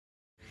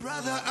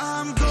Brother,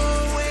 I'm going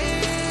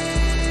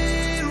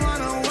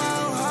run a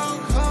wild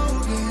Hulk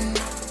Hogan.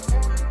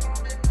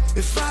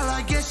 If I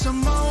like get some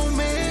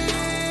moment,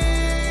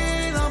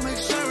 I'll make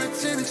sure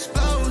it's an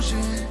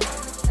explosion.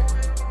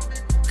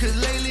 Cause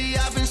lately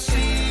I've been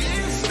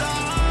seeing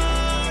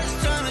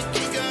stars, trying to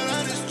kick out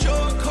of this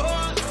joy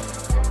cord.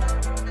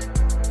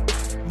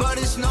 But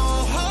it's no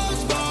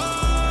holds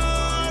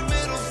barred,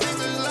 middle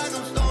fingers like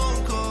I'm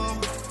Stone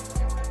Cold.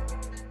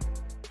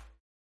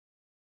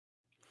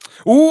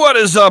 What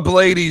is up,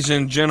 ladies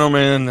and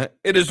gentlemen?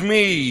 It is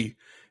me,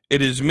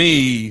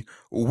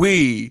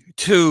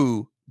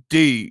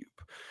 WETOODEEP.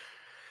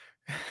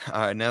 All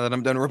right, now that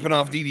I'm done ripping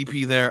off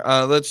DDP there,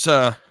 let's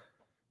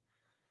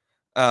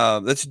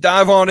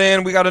dive on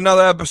in. We got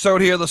another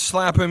episode here, the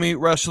Slap and Meat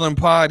Wrestling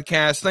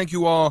Podcast. Thank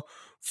you all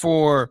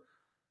for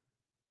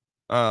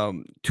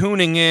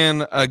tuning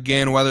in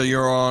again, whether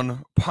you're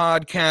on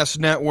podcast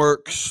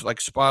networks like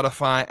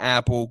Spotify,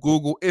 Apple,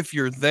 Google. If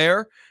you're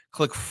there,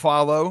 click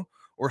follow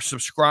or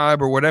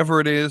subscribe or whatever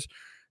it is.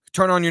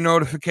 Turn on your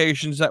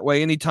notifications. That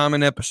way, anytime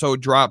an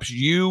episode drops,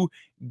 you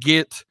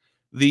get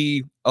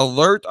the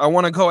alert. I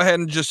want to go ahead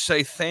and just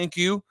say thank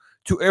you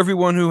to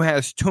everyone who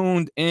has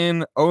tuned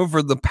in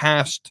over the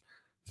past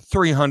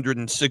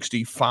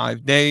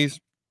 365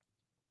 days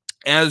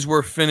as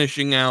we're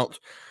finishing out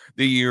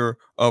the year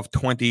of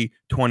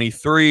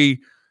 2023.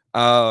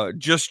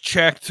 Just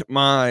checked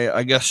my,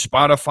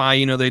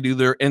 Spotify, they do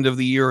their end of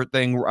the year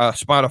thing,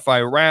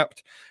 Spotify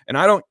Wrapped, and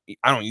I don't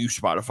use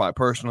Spotify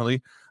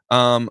personally.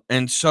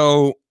 And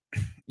so,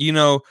 we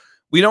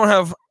don't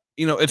have,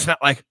 it's not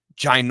like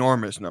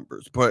ginormous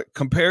numbers, but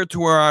compared to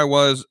where I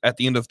was at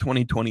the end of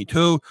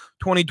 2022,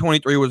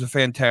 2023 was a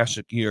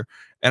fantastic year.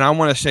 And I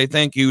want to say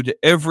thank you to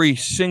every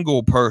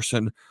single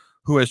person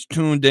who has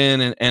tuned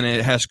in and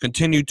it has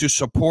continued to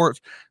support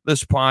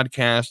this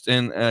podcast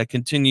and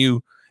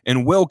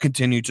will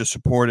continue to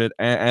support it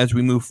as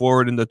we move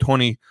forward into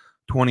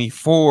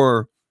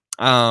 2024.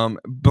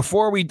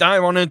 Before we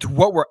dive on into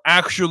what we're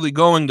actually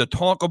going to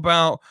talk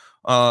about,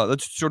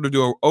 let's sort of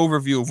do an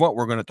overview of what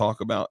we're going to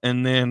talk about.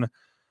 And then,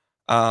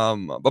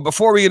 but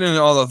before we get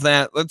into all of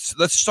that,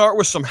 let's start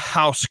with some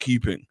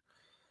housekeeping.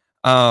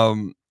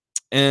 And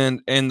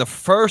the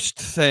first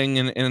thing,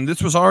 and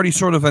this was already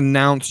sort of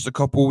announced a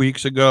couple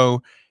weeks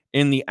ago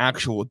in the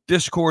actual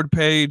Discord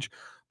page,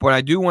 but I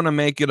do want to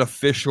make it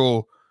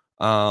official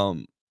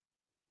on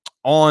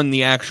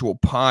the actual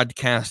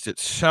podcast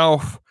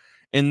itself,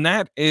 and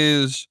that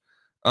is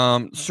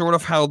sort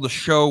of how the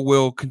show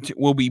will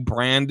be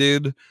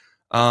branded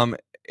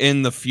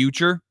in the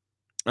future,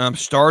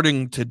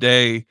 starting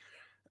today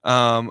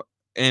and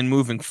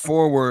moving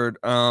forward.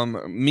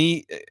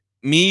 You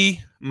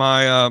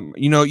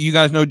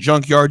guys know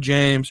Junkyard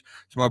James,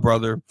 it's my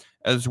brother,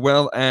 as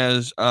well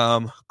as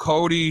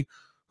Cody,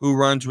 who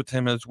runs with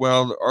him as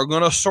well, are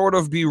going to sort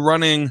of be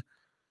running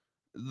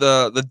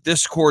the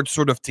Discord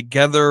sort of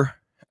together,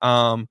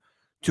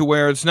 to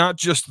where it's not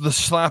just the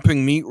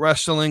Slapping Meat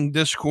Wrestling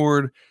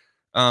Discord.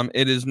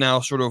 It is now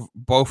sort of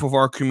both of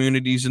our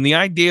communities. And the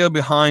idea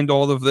behind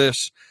all of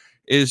this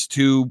is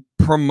to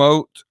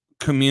promote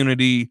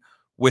community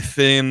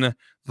within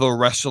the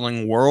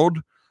wrestling world.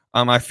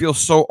 I feel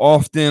so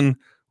often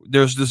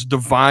there's this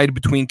divide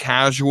between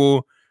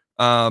casual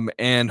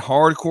and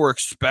hardcore,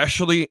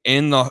 especially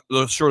in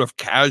the sort of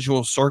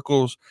casual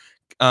circles.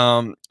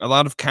 A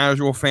lot of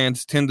casual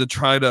fans tend to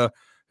try to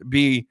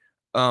be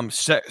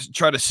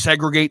try to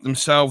segregate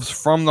themselves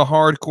from the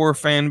hardcore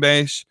fan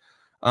base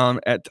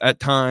at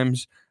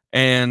times.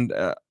 And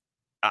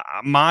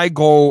my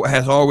goal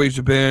has always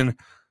been,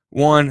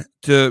 one,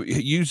 to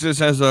use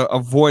this as a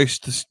voice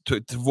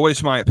to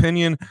voice my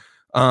opinion.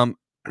 And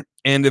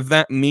if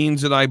that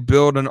means that I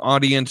build an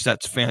audience,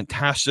 that's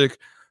fantastic.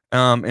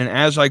 And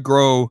as I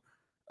grow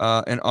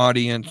an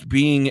audience,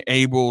 being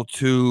able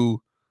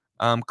to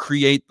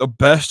create the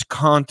best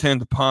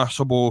content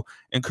possible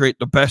and create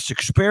the best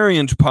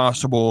experience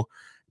possible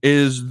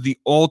is the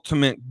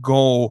ultimate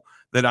goal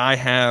that I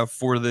have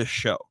for this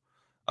show.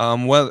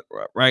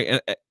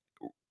 Right.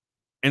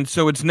 And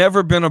so it's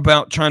never been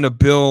about trying to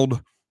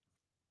build,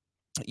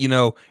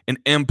 an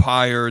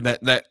empire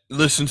that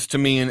listens to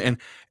me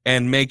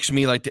and makes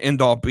me like the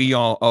end all be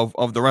all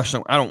of the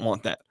wrestling. I don't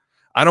want that.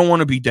 I don't want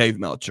to be Dave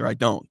Meltzer. I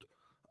don't.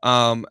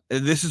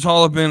 This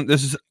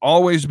has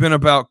always been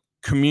about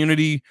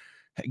community,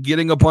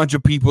 getting a bunch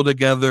of people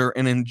together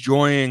and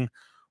enjoying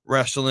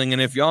wrestling.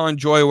 And if y'all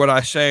enjoy what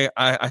I say,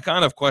 I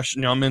kind of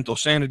question y'all mental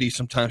sanity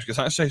sometimes because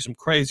I say some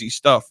crazy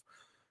stuff.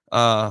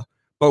 But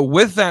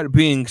with that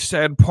being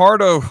said,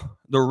 part of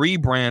the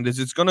rebrand is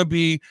it's going to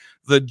be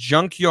the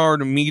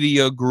Junkyard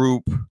Media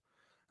Group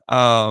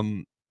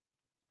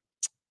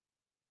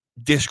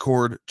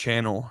Discord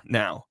channel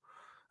now.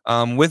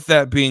 With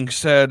that being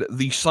said,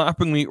 the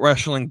Slapping Meat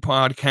Wrestling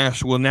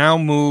Podcast will now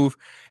move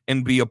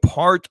and be a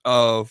part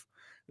of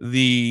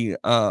the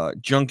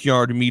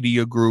Junkyard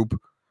Media Group,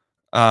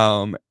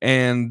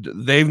 and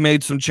they've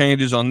made some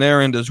changes on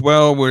their end as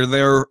well, where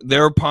their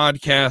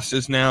podcast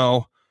is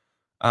now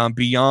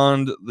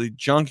beyond the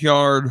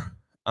Junkyard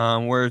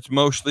where it's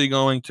mostly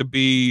going to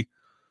be,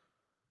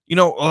 a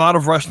lot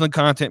of wrestling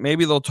content.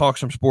 Maybe they'll talk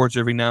some sports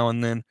every now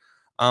and then.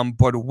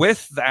 But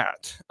with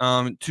that,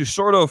 to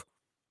sort of,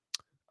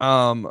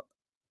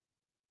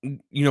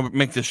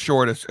 make this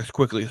short as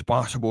quickly as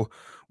possible,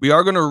 we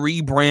are going to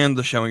rebrand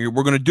the show.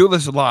 We're going to do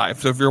this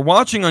live. So if you're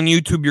watching on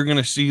YouTube, you're going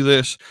to see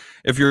this.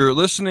 If you're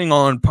listening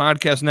on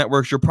podcast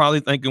networks, you're probably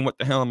thinking, what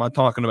the hell am I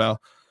talking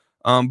about?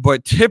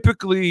 But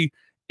typically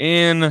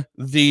in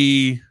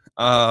the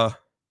upper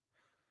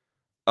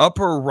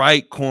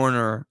right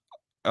corner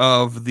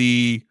of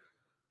the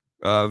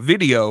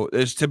video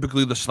is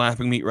typically the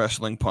Slapping Meat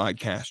Wrestling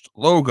Podcast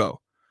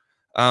logo.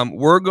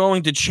 We're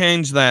going to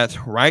change that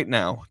right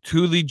now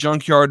to the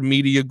Junkyard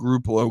Media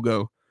Group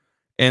logo,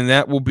 and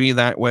that will be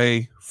that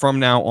way from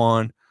now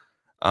on,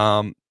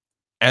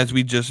 as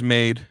we just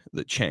made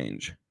the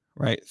change,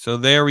 right? So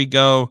there we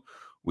go.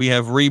 We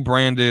have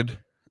rebranded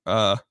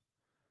the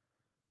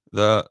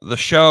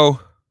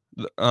show.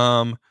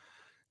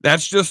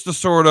 That's just the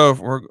sort of,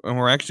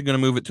 we're actually going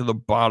to move it to the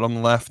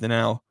bottom left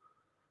now.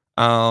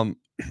 And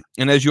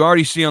as you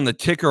already see on the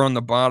ticker on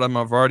the bottom,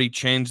 I've already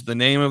changed the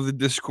name of the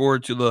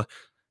Discord to the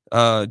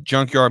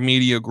Junkyard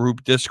Media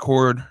Group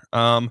Discord.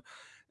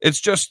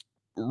 It's just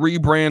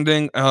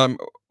rebranding.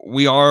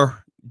 We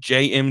are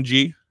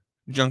JMG,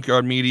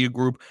 Junkyard Media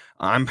Group.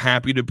 I'm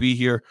happy to be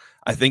here.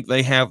 I think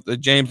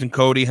James and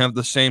Cody have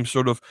the same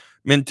sort of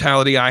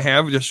mentality I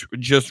have,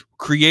 just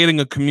creating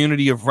a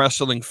community of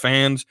wrestling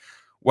fans,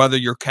 whether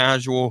you're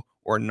casual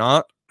or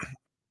not.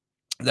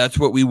 That's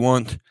what we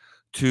want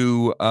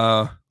to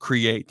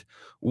create.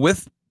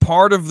 With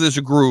part of this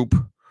group,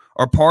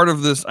 or part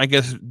of this, I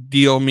guess,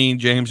 deal me,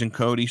 James, and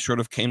Cody sort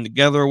of came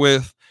together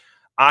with,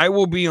 I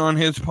will be on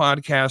his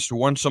podcast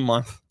once a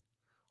month,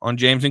 on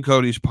James and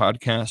Cody's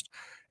podcast,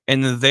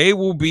 and they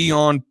will be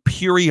on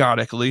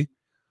periodically,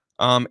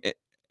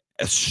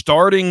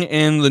 starting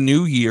in the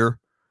new year,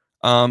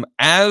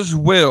 as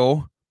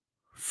will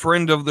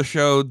friend of the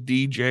show,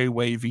 DJ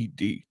Wavy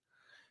D.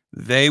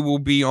 They will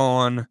be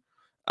on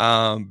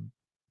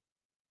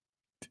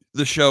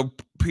the show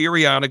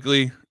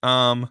periodically,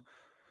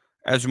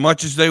 as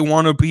much as they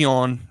want to be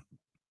on.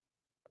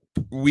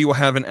 We will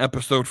have an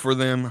episode for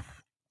them.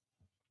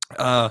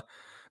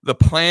 The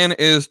plan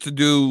is to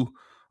do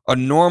a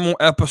normal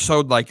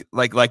episode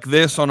like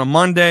this on a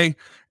Monday,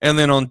 and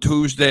then on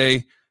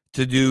Tuesday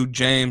to do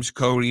James,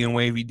 Cody, and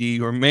Wavy D,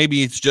 or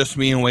maybe it's just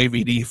me and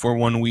Wavy D for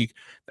 1 week.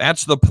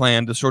 That's the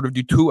plan, to sort of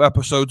do 2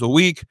 episodes a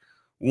week.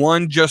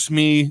 One just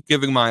me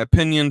giving my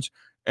opinions,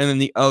 and then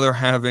the other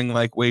having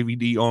like Wavy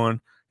D on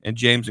and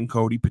James and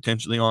Cody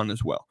potentially on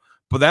as well.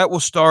 But that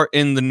will start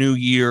in the new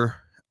year,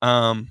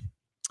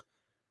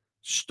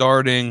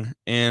 starting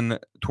in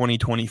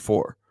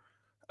 2024.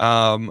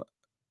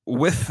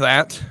 With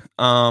that,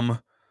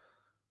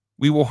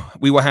 we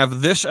will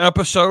have this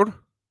episode.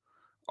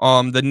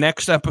 The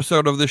next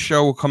episode of this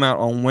show will come out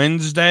on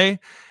Wednesday,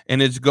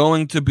 and it's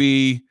going to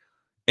be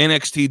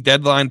NXT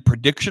Deadline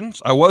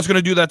predictions. I was going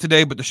to do that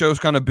today, but the show's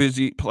kind of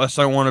busy. Plus,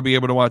 I want to be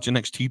able to watch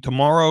NXT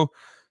tomorrow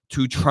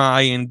to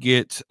try and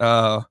get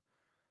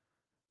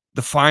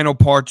the final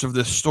parts of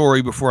this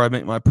story before I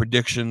make my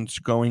predictions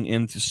going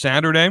into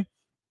Saturday.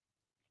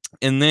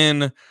 And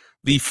then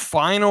the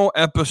final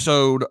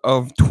episode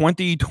of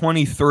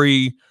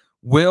 2023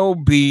 will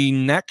be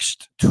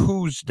next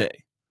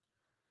Tuesday.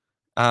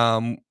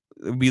 It'll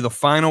be the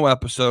final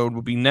episode,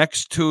 will be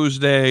next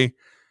Tuesday.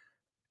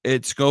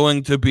 It's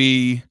going to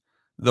be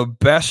the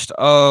best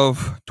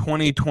of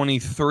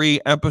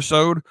 2023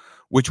 episode,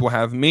 which will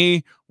have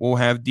me, we'll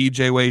have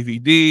DJ Wavy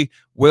D,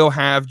 we'll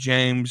have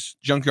James,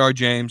 Junkyard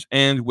James,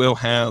 and we'll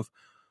have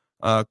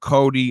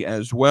Cody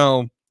as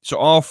well. So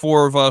all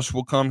 4 of us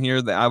will come here.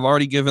 I've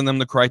already given them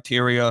the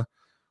criteria.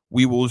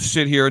 We will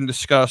sit here and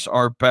discuss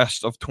our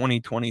best of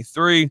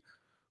 2023.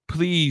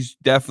 Please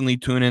definitely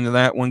tune into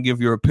that one. Give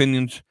your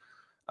opinions.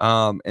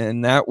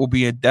 And that will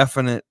be a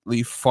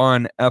definitely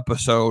fun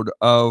episode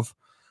of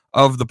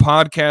the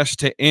podcast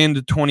to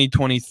end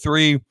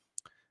 2023.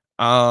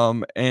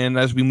 And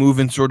as we move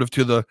in sort of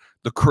to the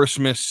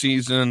Christmas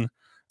season,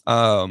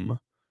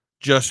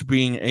 just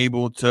being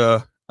able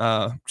to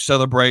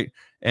celebrate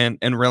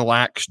and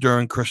relax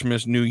during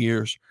Christmas, New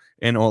Year's,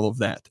 and all of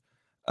that.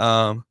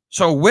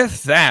 So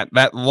with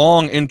that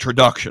long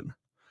introduction,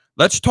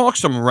 let's talk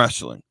some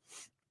wrestling.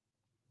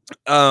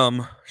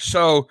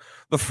 So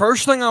the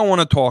first thing I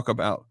want to talk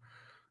about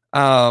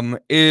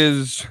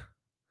is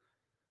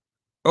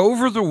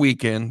over the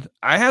weekend,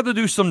 I had to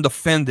do some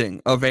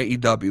defending of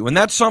AEW, and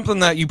that's something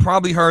that you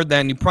probably heard that,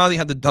 and you probably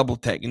had to double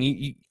take.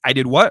 And I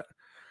did what?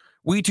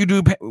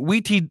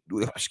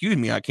 Excuse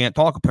me, I can't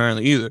talk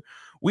apparently either.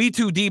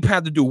 WETOODEEP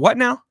had to do what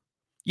now?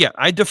 Yeah,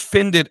 I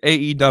defended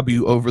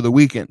AEW over the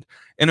weekend,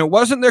 and it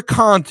wasn't their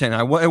content.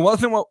 It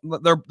wasn't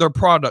their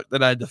product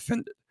that I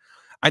defended.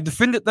 I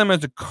defended them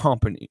as a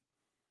company,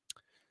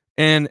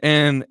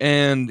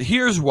 and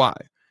here's why.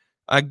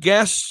 I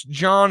guess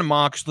Jon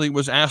Moxley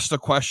was asked a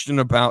question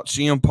about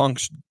CM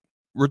Punk's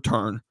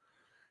return,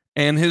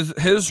 and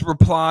his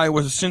reply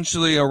was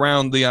essentially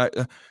around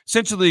the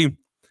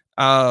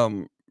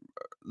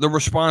the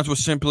response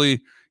was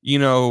simply,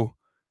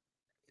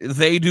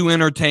 they do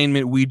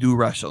entertainment, we do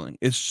wrestling.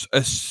 It's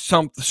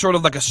sort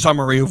of like a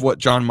summary of what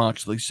Jon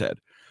Moxley said.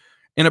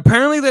 And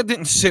apparently that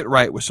didn't sit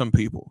right with some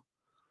people.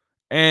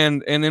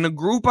 And in a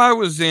group I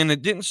was in,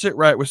 it didn't sit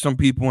right with some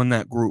people in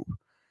that group.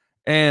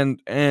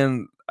 And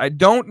I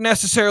don't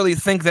necessarily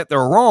think that they're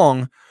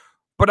wrong,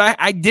 but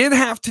I did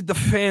have to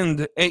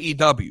defend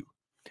AEW.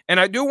 And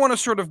I do want to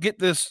sort of get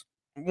this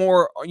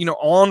more,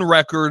 on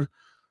record.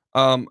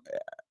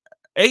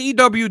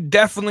 AEW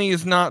definitely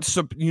is not,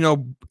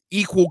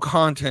 equal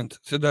content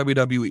to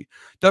WWE.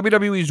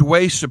 WWE is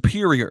way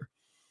superior.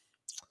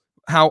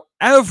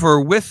 However,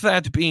 with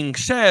that being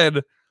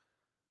said,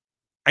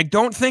 I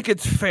don't think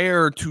it's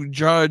fair to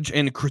judge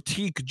and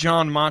critique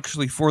Jon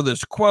Moxley for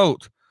this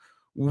quote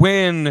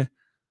when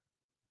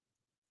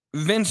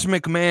Vince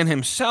McMahon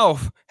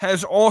himself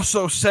has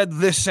also said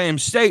this same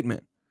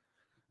statement.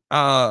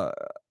 So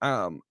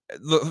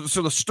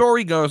the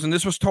story goes, and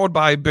this was told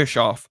by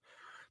Bischoff,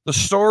 the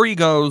story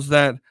goes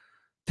that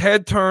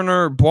Ted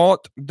Turner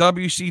bought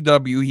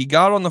WCW. He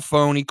got on the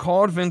phone. He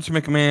called Vince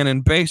McMahon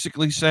and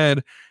basically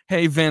said,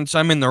 "Hey, Vince,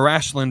 I'm in the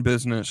wrestling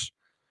business."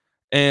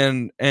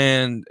 And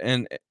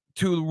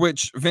to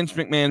which Vince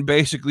McMahon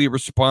basically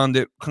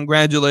responded,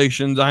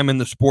 "Congratulations, I'm in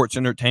the sports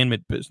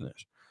entertainment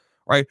business."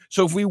 Right?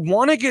 So if we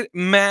want to get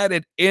mad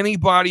at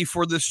anybody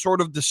for this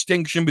sort of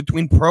distinction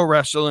between pro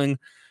wrestling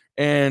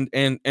and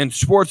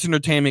sports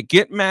entertainment,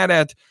 get mad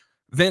at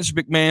Vince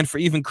McMahon for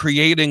even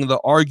creating the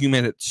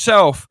argument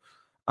itself.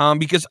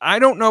 Because I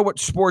don't know what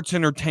sports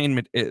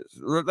entertainment is.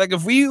 Like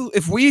if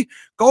we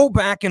go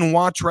back and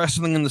watch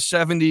wrestling in the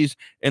 70s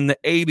and the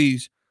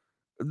 80s,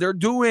 they're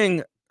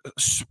doing,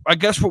 I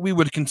guess, what we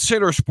would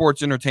consider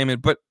sports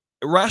entertainment, but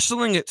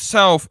wrestling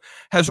itself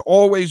has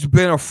always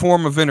been a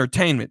form of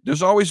entertainment.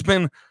 There's always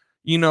been,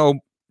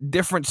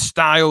 different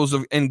styles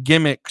and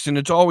gimmicks, and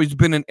it's always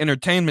been an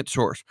entertainment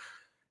source.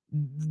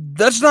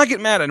 Let's not get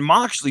mad at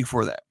Moxley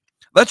for that.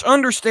 Let's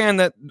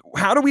understand that.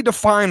 How do we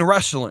define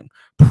wrestling?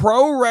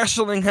 Pro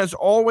wrestling has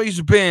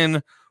always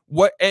been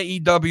what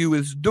AEW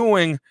is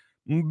doing.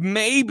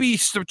 Maybe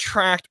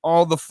subtract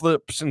all the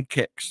flips and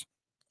kicks,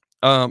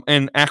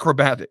 and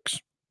acrobatics.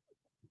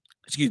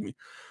 Excuse me.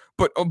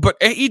 But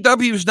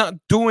AEW is not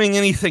doing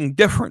anything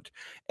different.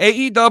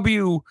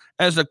 AEW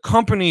as a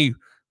company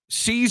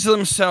sees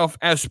themselves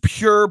as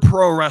pure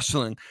pro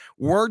wrestling.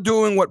 We're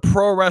doing what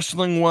pro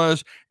wrestling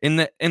was in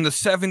the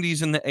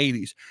 70s and the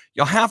 80s.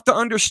 You'll have to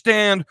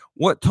understand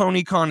what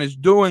Tony Khan is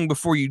doing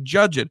before you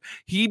judge it.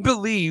 He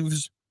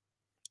believes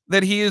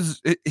that he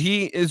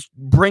is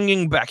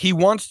bringing back. He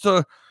wants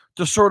to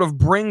sort of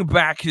bring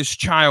back his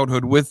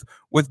childhood with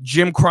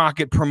Jim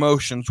Crockett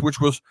Promotions,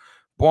 which was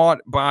bought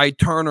by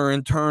Turner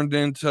and turned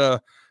into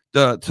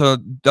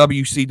to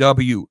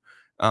WCW.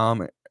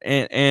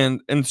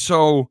 And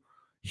so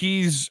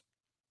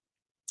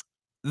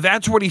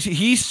that's what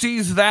he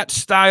sees that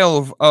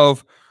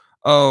style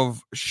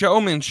of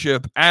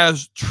showmanship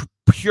as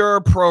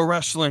pure pro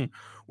wrestling,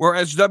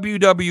 whereas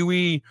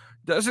WWE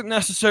doesn't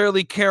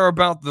necessarily care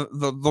about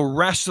the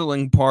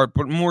wrestling part,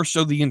 but more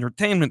so the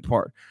entertainment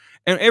part.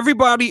 And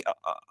everybody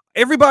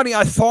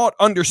I thought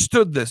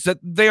understood this, that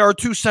they are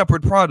two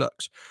separate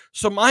products.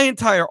 So my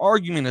entire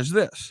argument is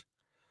this: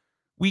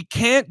 we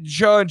can't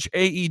judge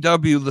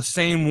AEW the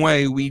same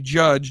way we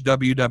judge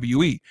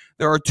WWE.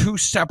 There are two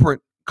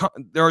separate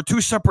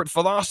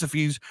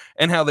philosophies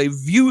and how they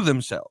view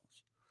themselves.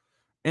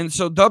 And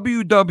so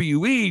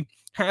WWE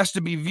has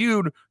to be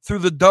viewed through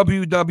the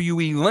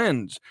WWE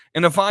lens.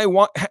 And if I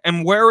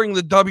am wearing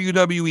the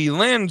WWE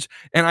lens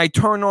and I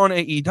turn on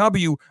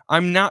AEW,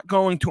 I'm not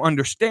going to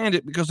understand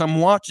it because I'm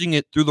watching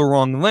it through the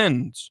wrong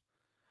lens.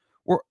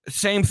 Or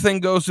same thing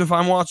goes if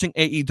I'm watching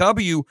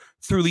AEW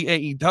through the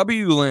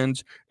AEW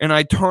lens and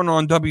I turn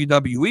on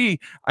WWE,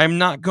 I'm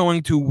not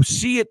going to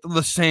see it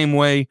the same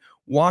way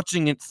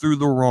watching it through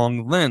the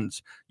wrong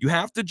lens. You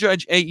have to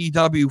judge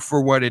AEW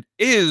for what it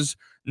is,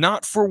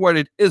 not for what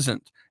it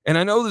isn't. And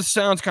I know this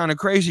sounds kind of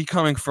crazy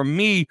coming from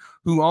me,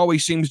 who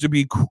always seems to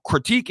be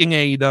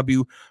critiquing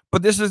AEW,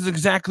 but this is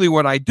exactly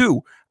what I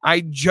do.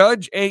 I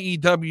judge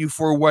AEW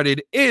for what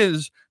it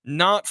is,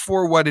 not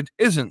for what it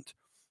isn't.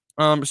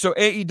 So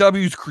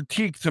AEW's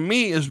critique to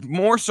me is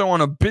more so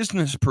on a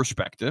business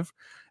perspective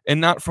and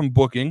not from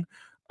booking.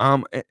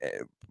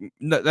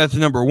 That's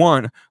number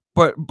one.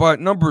 But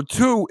number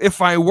two,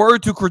 if I were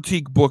to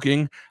critique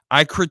booking,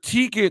 I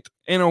critique it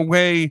in a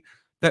way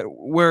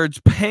where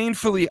it's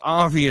painfully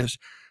obvious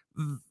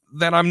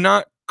that I'm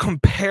not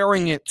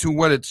comparing it to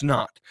what it's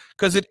not,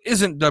 because it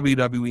isn't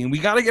WWE. And we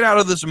got to get out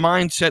of this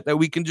mindset that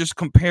we can just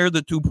compare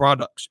the two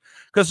products,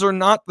 because they're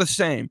not the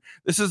same.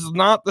 This is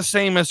not the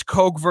same as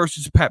Coke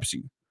versus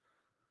Pepsi.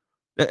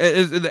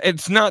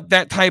 It's not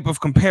that type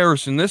of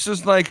comparison. This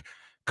is like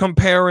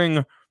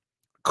comparing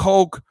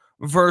Coke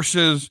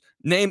versus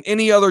name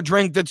any other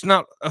drink that's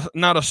not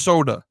a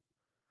soda,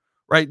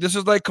 right? This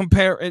is like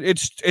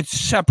it's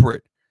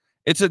separate.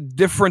 It's a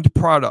different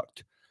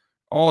product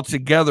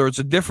altogether. It's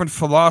a different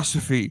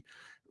philosophy.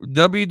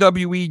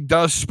 WWE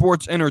does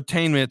sports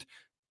entertainment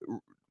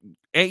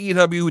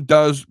AEW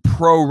does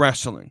pro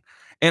wrestling.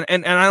 And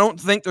I don't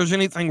think there's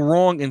anything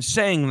wrong in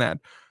saying that.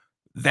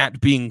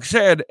 That being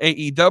said,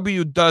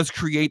 AEW does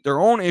create their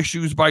own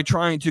issues by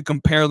trying to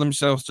compare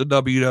themselves to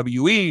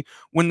WWE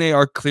when they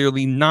are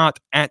clearly not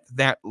at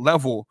that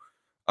level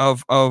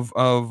of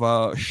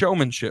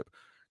showmanship.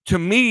 To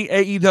me,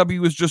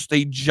 AEW is just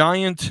a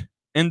giant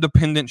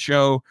independent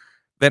show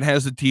that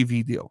has a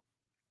TV deal.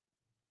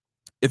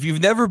 If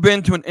you've never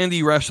been to an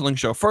indie wrestling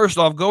show, first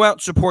off, go out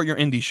and support your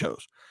indie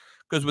shows.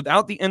 Because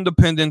without the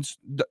independents,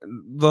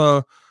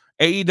 the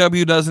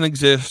AEW doesn't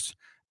exist.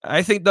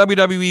 I think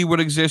WWE would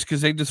exist because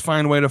they just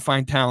find a way to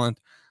find talent.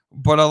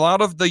 But a lot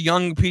of the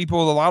young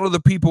people, a lot of the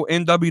people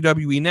in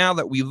WWE now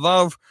that we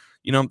love,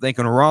 I'm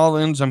thinking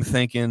Rollins, I'm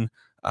thinking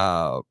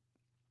Sami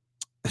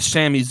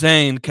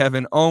Zayn,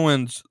 Kevin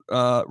Owens,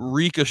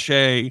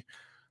 Ricochet,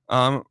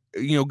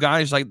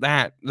 guys like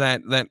that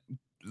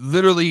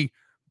literally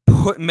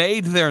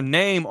made their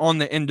name on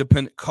the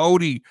independent.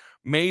 Cody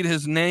made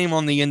his name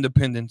on the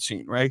independent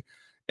scene, right?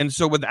 And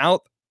so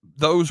without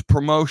those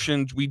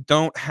promotions, we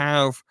don't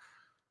have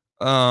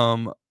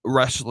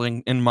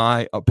wrestling, in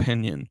my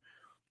opinion.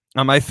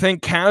 I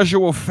think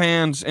casual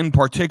fans in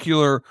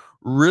particular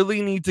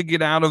really need to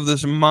get out of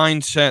this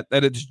mindset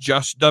that it's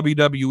just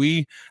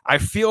WWE. I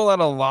feel that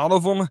a lot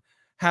of them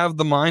have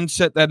the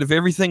mindset that if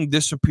everything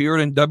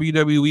disappeared and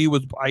WWE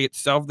was by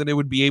itself, that it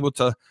would be able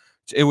to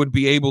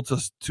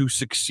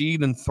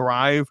succeed and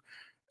thrive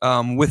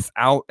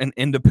without an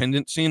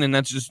independent scene, and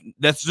that's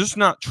just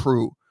not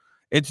true.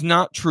 It's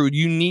not true.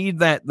 You need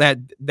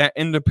that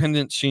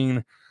independent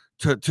scene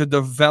to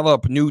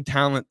develop new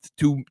talent,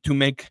 to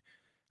make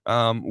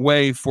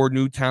way for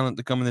new talent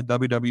to come into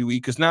WWE,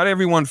 because not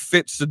everyone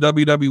fits the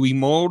WWE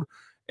mold,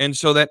 and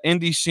so that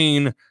indie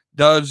scene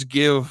does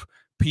give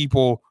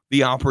people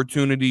the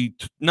opportunity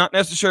to not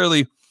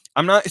necessarily.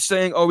 I'm not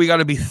saying, we got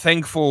to be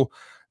thankful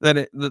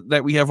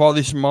that we have all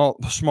these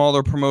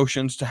smaller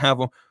promotions to have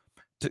them,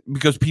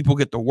 because people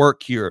get to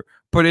work here.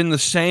 But in the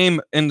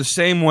same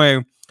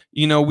way,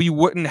 we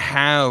wouldn't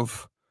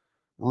have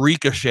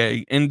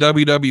Ricochet in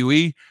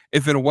WWE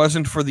if it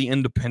wasn't for the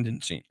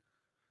independent scene.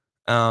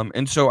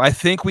 And so I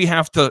think we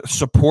have to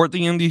support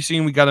the indie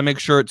scene. We got to make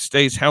sure it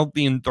stays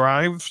healthy and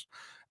thrives.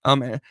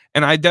 And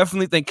I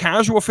definitely think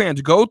casual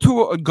fans, go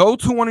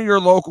to one of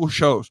your local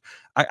shows.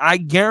 I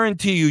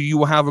guarantee you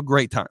will have a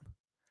great time.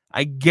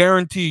 I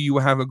guarantee you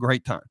will have a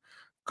great time.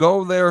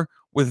 Go there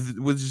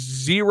with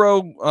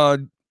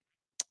zero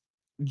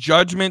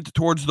judgment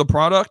towards the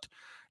product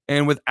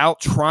and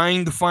without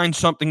trying to find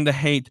something to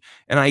hate.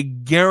 And I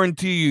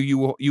guarantee you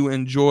will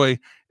enjoy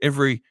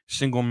every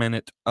single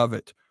minute of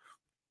it.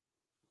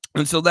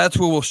 And so that's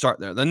where we'll start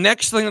there. The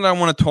next thing that I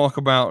want to talk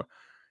about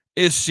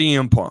is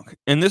CM Punk.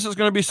 And this is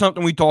going to be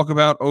something we talk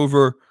about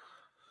over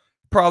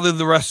probably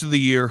the rest of the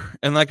year.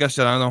 And like I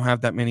said, I don't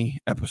have that many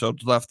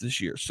episodes left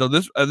this year. So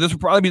this will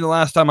probably be the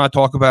last time I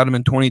talk about him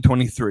in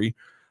 2023.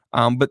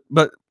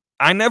 But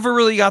I never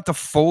really got to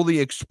fully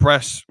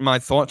express my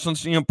thoughts on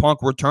CM Punk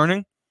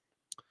returning.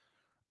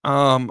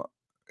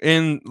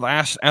 In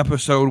last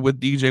episode with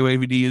DJ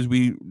Wavy D, as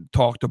we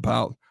talked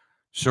about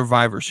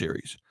Survivor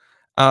Series.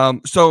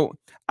 So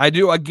I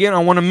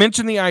want to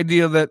mention the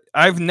idea that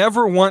I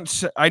never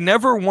once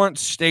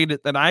stated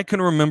that I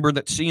can remember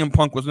that CM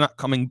Punk was not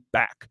coming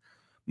back.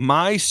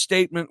 My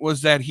statement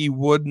was that he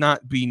would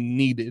not be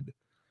needed.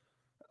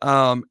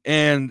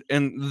 And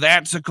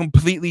that's a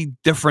completely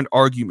different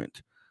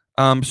argument.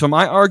 So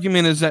my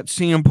argument is that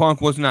CM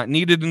Punk was not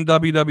needed in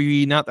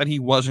WWE, not that he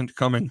wasn't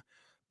coming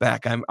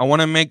back. I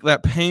want to make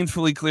that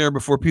painfully clear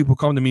before people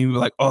come to me and be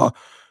like, now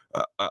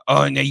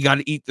you got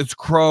to eat this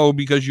crow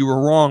because you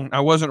were wrong.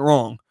 I wasn't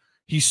wrong.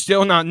 He's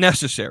still not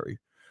necessary,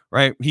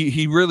 right?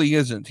 He really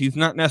isn't. He's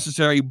not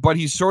necessary, but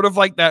he's sort of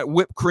like that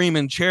whipped cream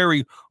and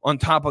cherry on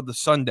top of the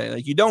sundae.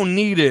 Like, you don't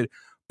need it,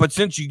 but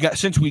since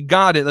we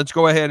got it, let's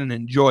go ahead and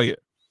enjoy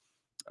it.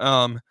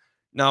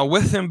 Now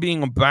with him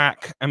being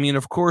back, I mean,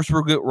 of course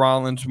we'll get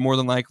Rollins more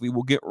than likely.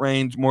 We'll get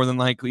Reigns more than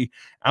likely.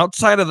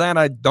 Outside of that,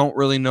 I don't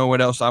really know what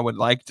else I would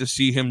like to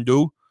see him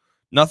do.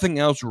 Nothing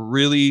else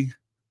really,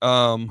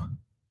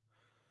 titillates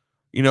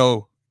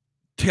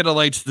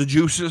the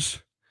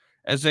juices,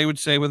 as they would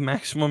say with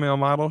Maximum Male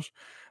Models.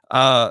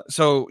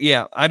 So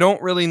yeah, I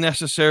don't really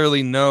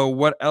necessarily know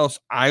what else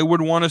I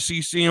would want to see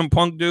CM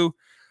Punk do,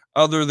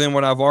 other than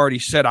what I've already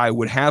said I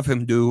would have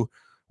him do,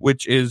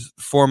 which is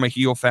form a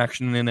heel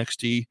faction in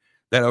NXT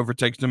that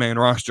overtakes the main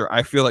roster.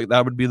 I feel like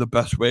that would be the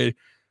best way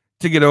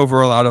to get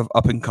over a lot of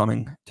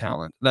up-and-coming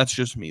talent. That's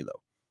just me,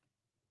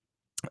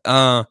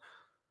 though.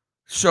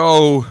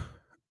 So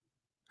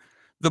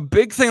the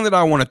big thing that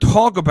I want to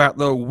talk about,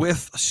 though,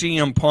 with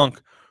CM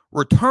Punk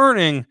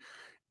returning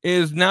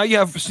is now you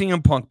have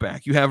CM Punk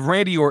back. You have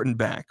Randy Orton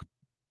back.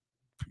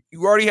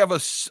 You already have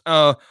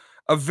a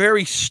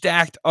very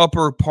stacked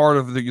upper part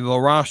of the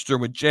roster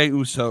with Jey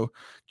Uso,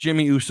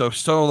 Jimmy Uso,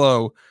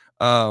 Solo,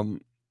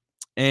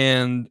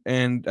 and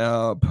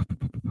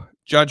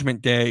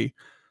Judgment Day,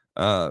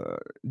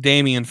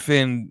 Damian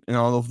Finn, and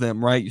all of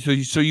them, right? So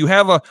you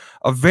have a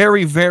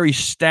very, very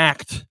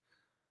stacked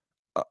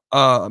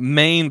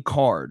main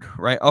card,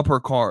 right? Upper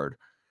card.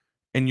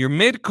 And your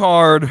mid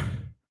card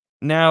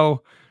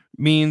now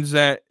means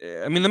that,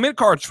 I mean, the mid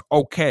card's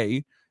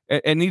okay.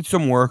 It needs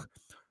some work.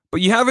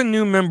 But you have a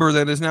new member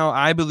that is now,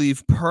 I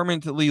believe,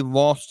 permanently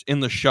lost in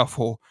the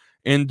shuffle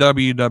in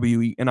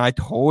WWE. And I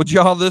told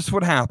y'all this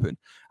would happen.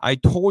 I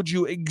told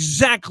you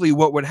exactly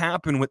what would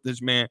happen with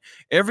this man.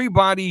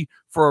 Everybody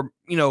for,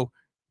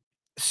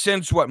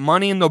 since what,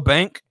 Money in the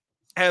Bank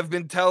have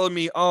been telling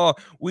me, oh,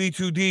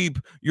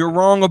 WETOODEEP, you're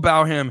wrong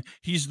about him.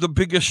 He's the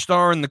biggest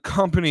star in the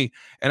company.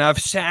 And I've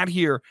sat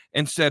here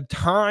and said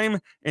time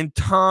and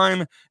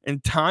time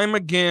and time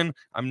again,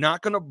 I'm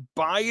not going to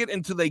buy it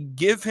until they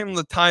give him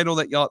the title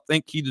that y'all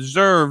think he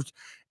deserved.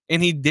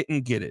 And he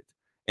didn't get it.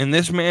 And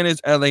this man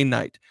is LA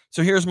Knight.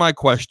 So here's my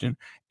question.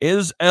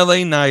 Is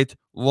LA Knight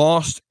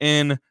lost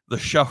in the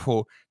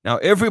shuffle? Now,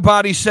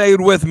 everybody say it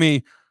with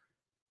me.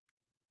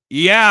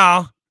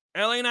 Yeah,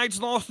 LA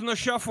Knight's lost in the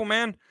shuffle,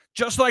 man.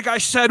 Just like I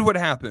said would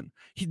happen.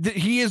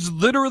 He is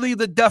literally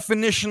the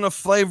definition of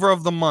flavor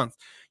of the month.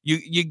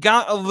 You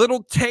got a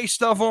little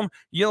taste of him.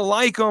 You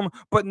like him,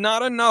 but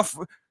not enough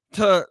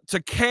to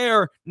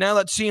care now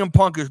that CM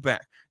Punk is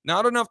back.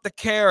 Not enough to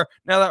care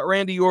now that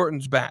Randy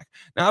Orton's back.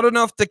 Not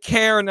enough to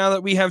care now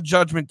that we have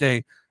Judgment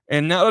Day.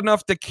 And not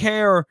enough to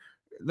care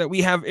that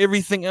we have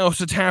everything else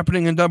that's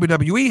happening in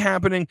WWE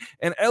happening,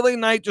 and LA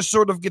Knight just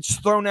sort of gets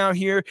thrown out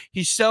here.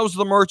 He sells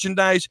the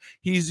merchandise.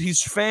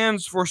 He's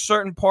fans for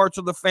certain parts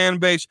of the fan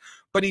base,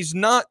 but he's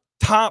not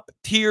top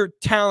tier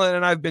talent.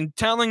 And I've been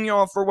telling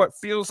y'all for what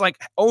feels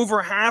like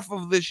over half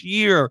of this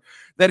year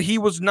that he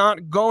was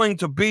not going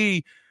to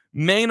be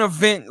main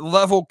event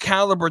level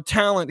caliber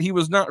talent. He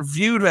was not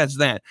viewed as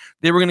that.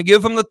 They were going to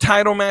give him the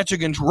title match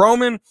against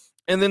Roman,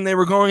 and then they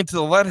were going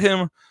to let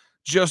him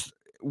just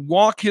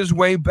walk his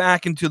way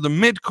back into the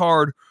mid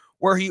card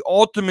where he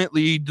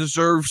ultimately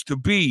deserves to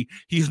be.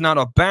 He's not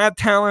a bad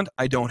talent.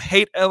 I don't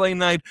hate LA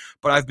Knight,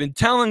 but I've been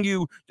telling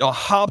you, y'all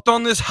hopped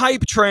on this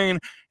hype train,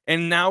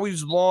 and now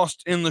he's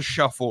lost in the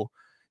shuffle.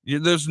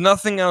 There's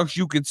nothing else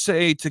you could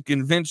say to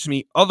convince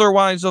me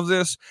otherwise of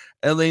this.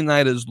 LA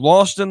Knight is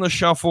lost in the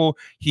shuffle.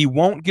 He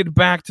won't get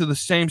back to the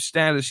same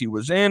status he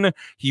was in.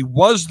 He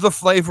was the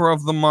flavor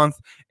of the month,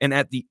 and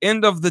at the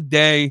end of the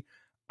day,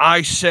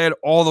 I said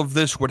all of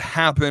this would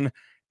happen,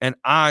 and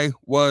I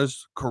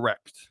was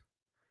correct.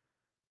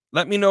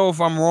 Let me know if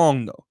I'm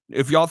wrong, though.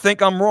 If y'all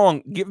think I'm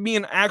wrong, give me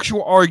an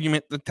actual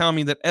argument to tell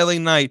me that LA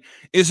Knight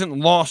isn't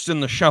lost in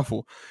the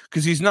shuffle,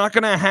 because he's not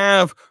going to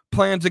have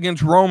plans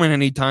against Roman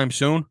anytime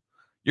soon.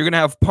 You're going to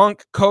have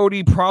Punk,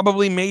 Cody,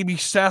 probably maybe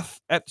Seth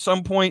at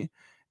some point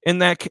in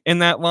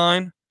that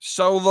line.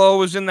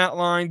 Solo is in that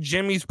line.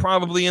 Jimmy's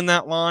probably in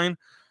that line.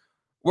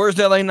 Where's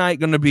LA Knight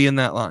going to be in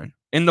that line?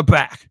 In the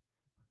back,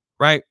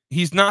 right?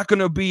 He's not going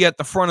to be at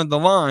the front of the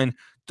line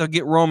to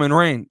get Roman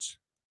Reigns.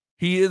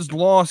 He is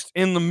lost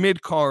in the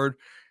mid card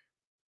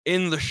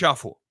in the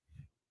shuffle.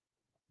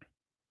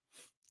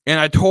 And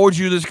I told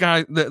you this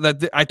guy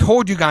that I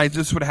told you guys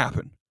this would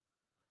happen.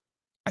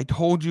 I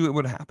told you it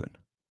would happen.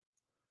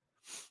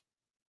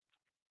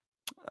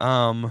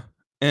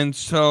 And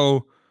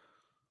so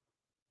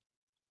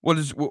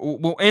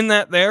we'll end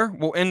that there.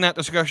 We'll end that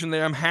discussion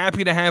there. I'm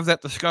happy to have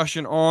that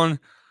discussion on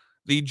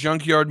the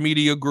Junkyard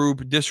Media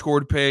Group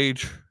Discord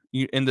page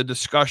in the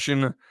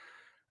discussion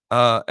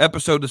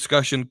episode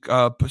discussion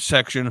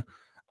section.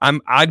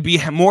 I'd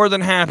be more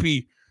than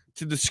happy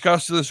to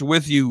discuss this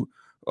with you.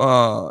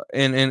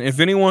 And if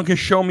anyone can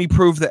show me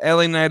proof that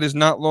LA Knight is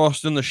not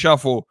lost in the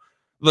shuffle,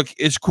 look,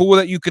 it's cool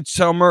that you could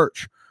sell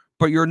merch,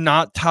 but you're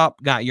not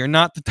top guy. You're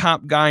not the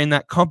top guy in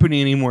that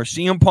company anymore.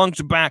 CM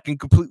Punk's back and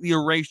completely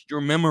erased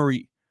your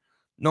memory.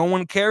 No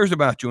one cares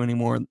about you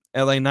anymore,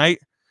 LA Knight.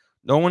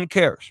 No one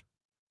cares.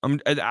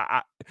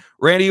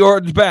 Randy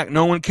Orton's back.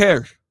 No one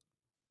cares.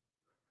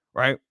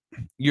 Right?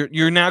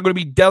 You're now going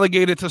to be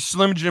delegated to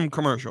Slim Jim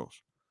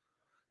commercials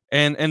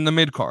and the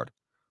mid card,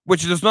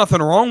 which there's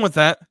nothing wrong with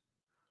that.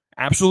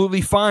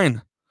 Absolutely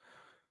fine.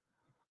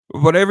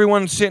 But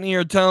everyone's sitting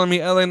here telling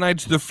me LA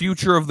Knight's the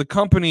future of the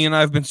company, and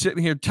I've been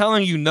sitting here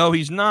telling you, no,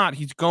 he's not.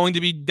 He's going to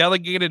be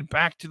delegated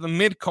back to the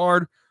mid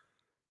card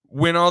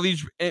when all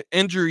these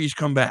injuries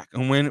come back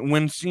and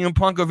when CM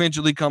Punk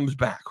eventually comes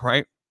back,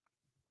 right?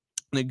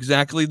 And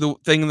exactly the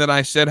thing that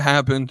I said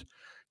happened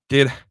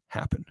did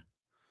happen.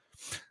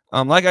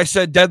 Like I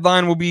said,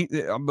 deadline will be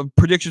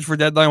predictions for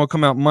deadline will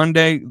come out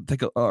Monday.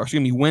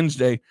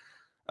 Wednesday.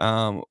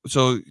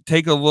 So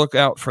take a look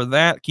out for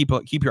that. Keep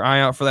your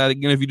eye out for that.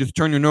 Again, if you just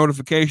turn your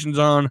notifications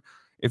on,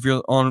 if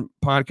you're on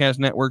podcast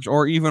networks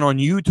or even on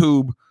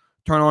YouTube,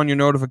 turn on your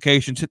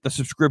notifications, hit the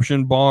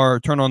subscription bar,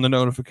 turn on the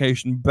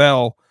notification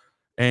bell,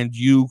 and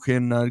you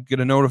can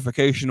get a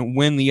notification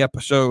when the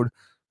episode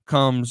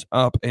comes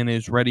up and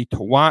is ready to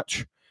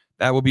watch.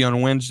 That will be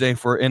on Wednesday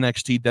for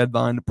NXT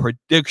deadline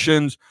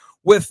predictions.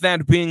 With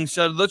that being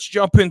said, let's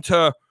jump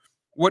into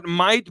what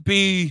might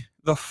be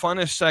the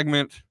funnest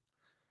segment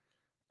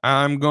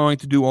I'm going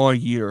to do all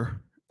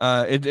year.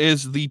 It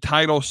is the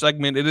title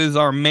segment. It is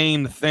our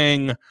main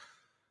thing.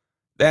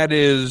 That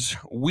is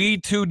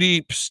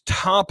WETOODEEP's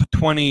top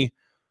 20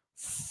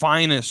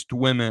 finest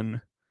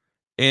women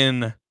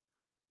in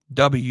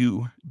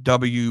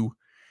WWE.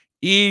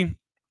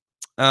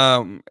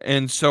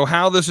 And so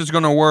how this is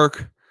going to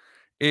work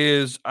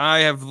is I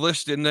have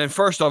listed, and then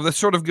first off, let's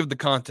sort of give the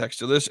context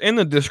to this. In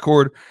the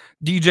Discord,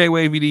 DJ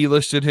WavyD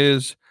listed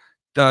his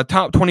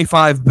top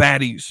 25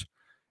 baddies,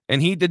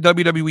 and he did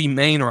WWE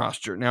main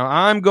roster. Now,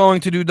 I'm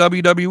going to do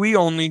WWE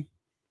only,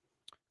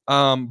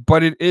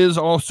 but it is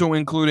also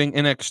including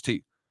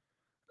NXT.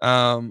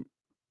 And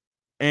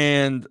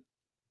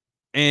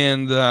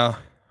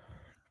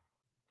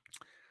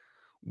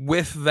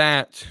with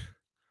that,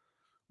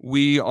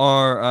 we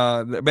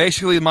are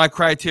basically, my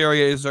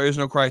criteria is there is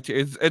no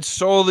criteria. It's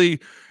solely, I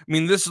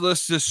mean, this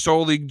list is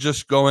solely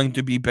just going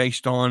to be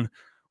based on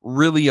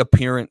really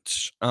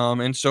appearance.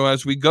 And so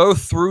as we go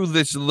through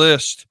this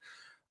list,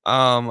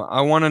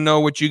 I want to know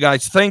what you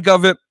guys think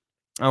of it.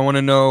 I want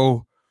to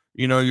know,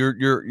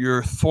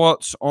 your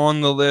thoughts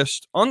on the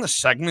list, on the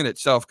segment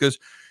itself, because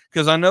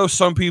I know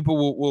some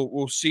people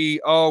will see,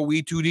 oh,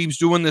 WETOODEEP's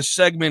doing this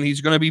segment. He's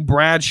going to be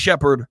Brad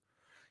Shepard.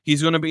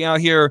 He's going to be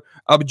out here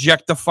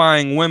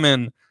objectifying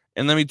women.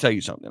 And let me tell you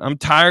something. I'm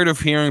tired of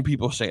hearing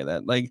people say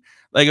that. Like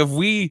if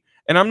we,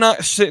 and I'm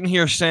not sitting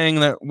here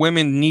saying that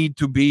women need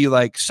to be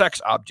like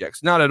sex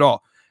objects. Not at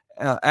all.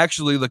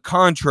 Actually, the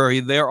contrary.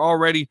 They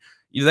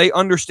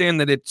understand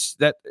that it's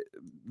that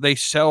they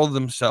sell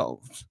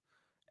themselves.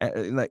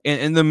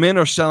 And the men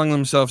are selling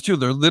themselves too.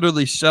 They're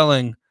literally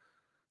selling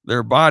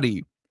their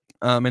body.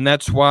 And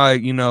that's why,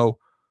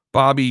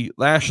 Bobby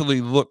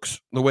Lashley looks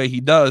the way he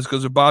does,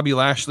 because if Bobby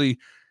Lashley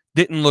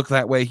didn't look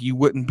that way, he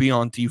wouldn't be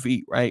on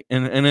TV, right?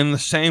 And in the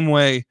same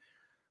way,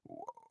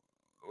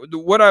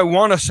 what I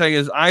want to say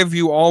is I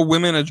view all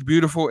women as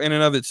beautiful in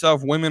and of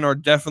itself. Women are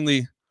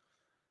definitely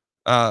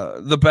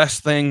the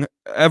best thing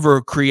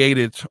ever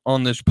created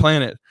on this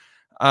planet.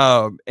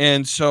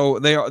 And so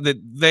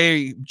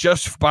they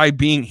just by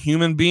being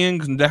human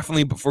beings, and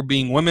definitely for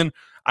being women,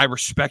 I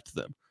respect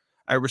them.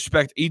 I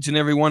respect each and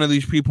every one of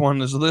these people on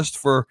this list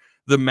for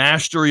the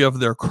mastery of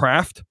their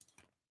craft.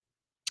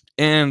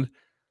 And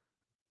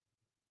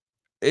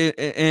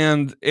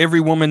every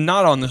woman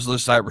not on this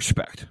list I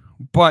respect.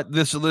 But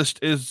this list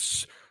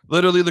is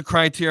literally, the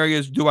criteria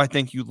is, do I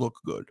think you look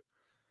good?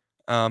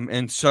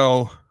 And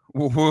so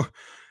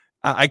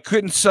I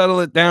couldn't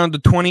settle it down to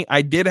 20.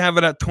 I did have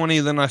it at 20.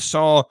 Then I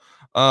thought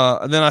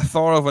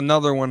of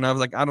another one. I was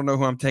like, I don't know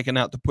who I'm taking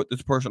out to put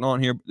this person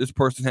on here. But this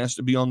person has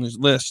to be on this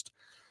list.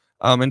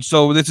 And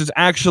so this is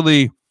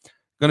actually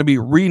going to be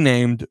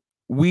renamed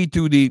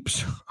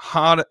WETOODEEP's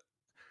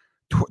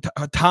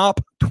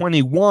top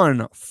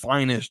 21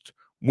 finest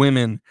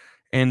women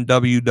in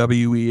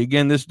WWE.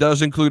 Again, this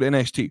does include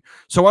NXT.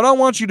 So what I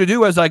want you to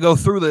do as I go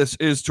through this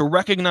is to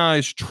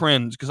recognize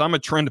trends, because I'm a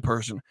trend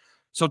person.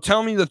 So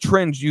tell me the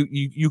trends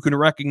you can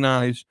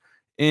recognize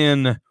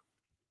in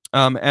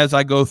as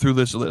I go through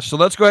this list. So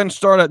let's go ahead and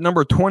start at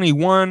number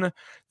 21.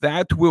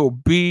 That will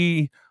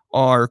be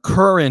our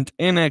current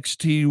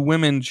NXT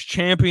Women's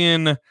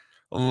Champion,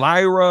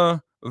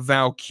 Lyra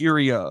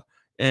Valkyria.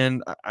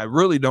 And I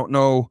really don't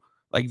know,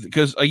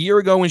 because a year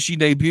ago when she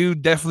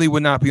debuted, definitely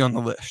would not be on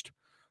the list.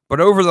 But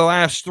over the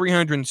last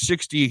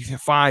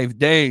 365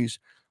 days,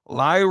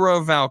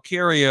 Lyra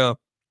Valkyria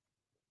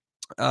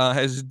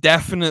has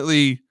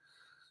definitely,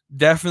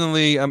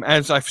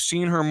 as I've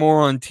seen her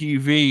more on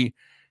TV,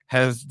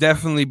 has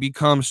definitely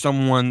become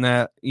someone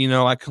that,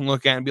 I can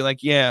look at and be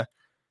like, yeah,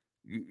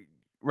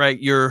 right,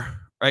 you're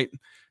right.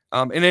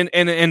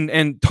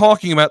 And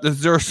talking about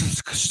this, there are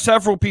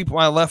several people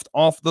I left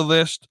off the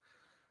list.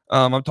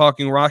 I'm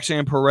talking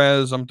Roxanne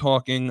Perez. I'm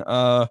talking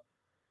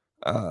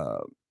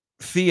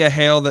Thea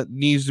Hale that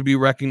needs to be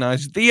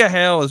recognized. Thea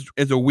Hale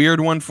is a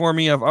weird one for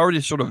me. I've already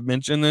sort of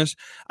mentioned this.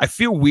 I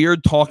feel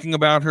weird talking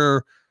about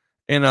her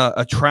in a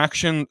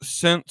attraction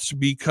sense,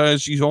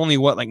 because she's only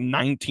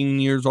 19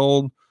 years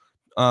old.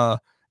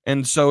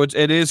 And so it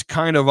is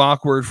kind of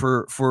awkward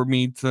for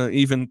me to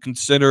even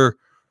consider,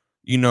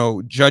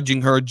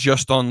 judging her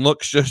just on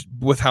looks, just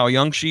with how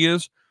young she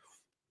is.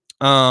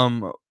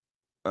 And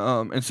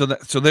so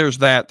there's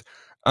that.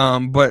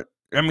 But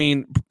I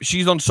mean,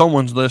 she's on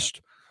someone's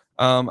list.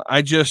 When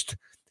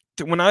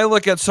I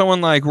look at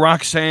someone like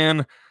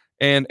Roxanne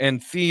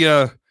and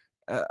Thea,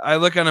 I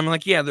look at them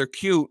like, yeah, they're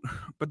cute,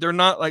 but they're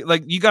not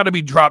like you got to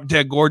be drop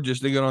dead gorgeous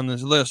to get on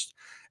this list.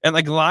 And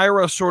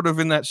Lyra sort of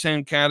in that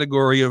same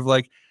category of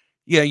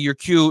yeah, you're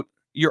cute,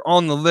 you're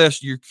on the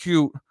list, you're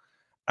cute.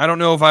 I don't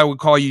know if I would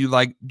call you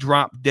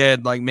drop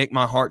dead, make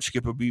my heart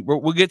skip a beat.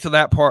 We'll get to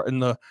that part in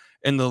the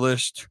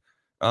list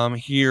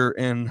here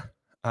in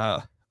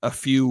a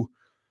few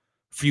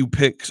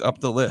picks up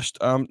the list.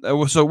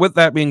 So with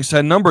that being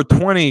said, number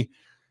 20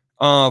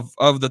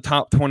 of the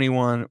top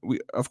 21,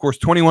 of course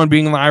 21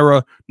 being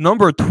Lyra,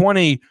 number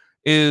 20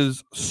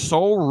 is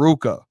Sol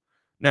Ruka.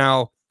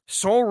 Now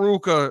Sol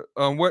Ruka,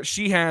 what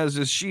she has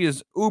is she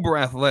is uber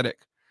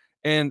athletic,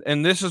 and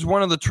this is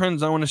one of the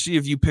trends I want to see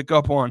if you pick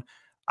up on.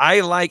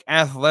 I like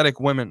athletic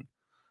women.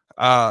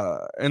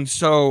 And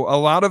so a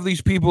lot of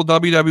these people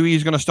WWE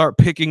is going to start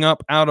picking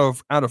up out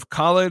of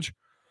college.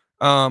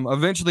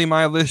 Eventually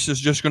my list is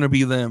just going to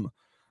be them,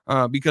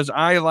 because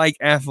I like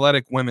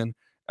athletic women.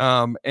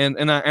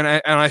 And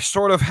I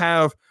sort of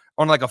have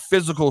on like a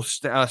physical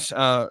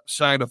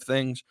side of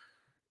things,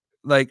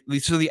 like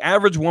so the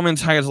average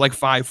woman's height is like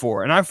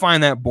 5'4", and I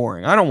find that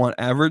boring. I don't want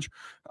average.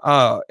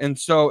 And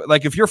so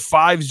like if you're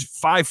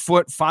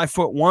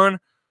 5'1",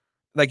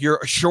 like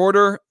you're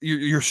shorter,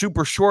 you're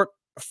super short,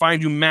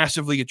 find you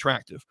massively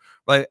attractive.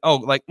 Like, oh,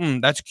 like,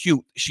 that's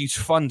cute. She's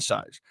fun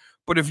size.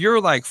 But if you're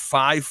like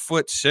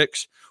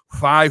 5'6",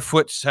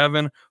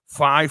 5'7",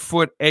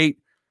 5'8",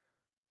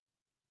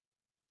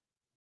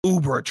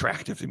 uber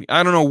attractive to me.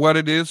 I don't know what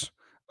it is.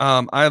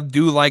 I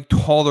do like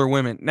taller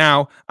women.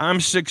 Now, I'm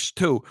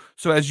 6'2",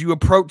 so as you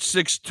approach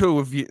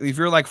 6'2", if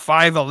you're like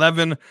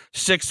 5'11",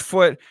 6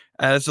 foot,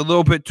 it's a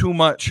little bit too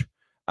much.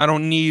 I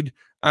don't need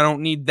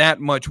that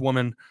much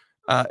woman.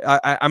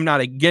 I'm not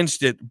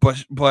against it,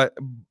 but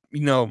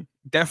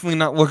definitely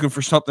not looking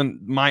for something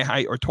my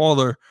height or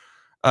taller.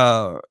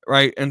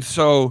 Right. And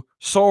so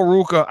Sol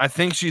Ruka, I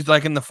think she's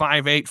like in the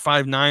 5'8",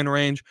 5'9"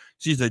 range.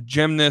 She's a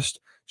gymnast.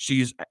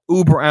 She's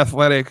uber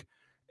athletic,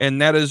 and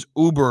that is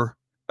uber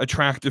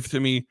attractive to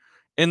me.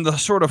 In the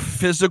sort of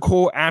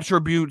physical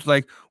attributes,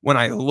 like when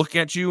I look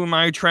at you, am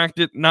I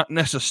attracted? Not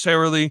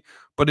necessarily,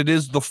 but it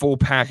is the full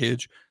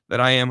package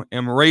that I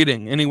am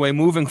rating. Anyway,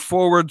 moving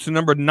forward to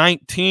number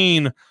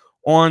 19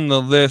 on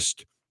the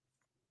list,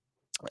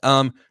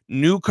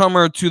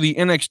 newcomer to the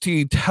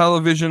NXT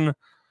television,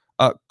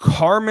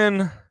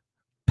 Carmen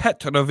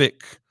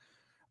Petrovic.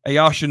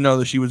 Y'all should know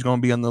that she was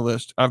going to be on the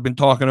list. I've been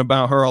talking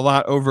about her a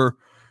lot over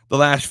the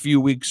last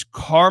few weeks.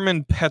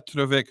 Carmen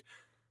Petrovic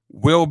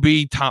will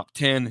be top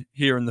 10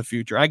 here in the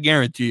future. I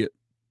guarantee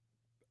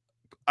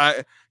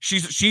it.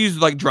 She's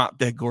like drop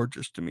dead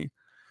gorgeous to me.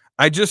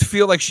 I just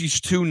feel like she's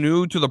too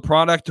new to the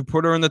product to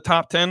put her in the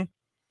top 10.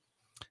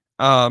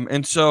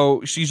 And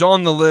so she's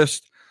on the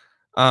list.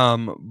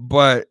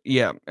 But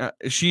yeah,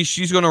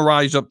 she's going to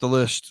rise up the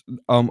list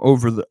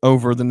over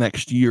the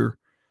next year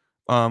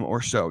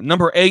or so.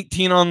 Number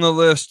 18 on the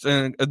list,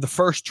 and the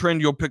first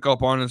trend you'll pick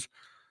up on is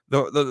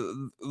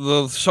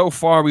the so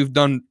far we've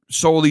done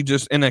solely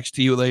just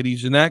NXT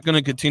ladies, and that's going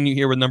to continue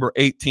here with number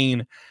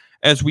 18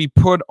 as we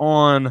put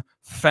on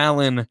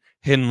Fallon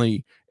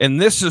Henley. And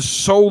this is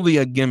solely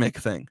a gimmick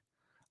thing.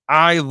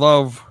 I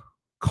love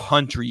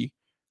country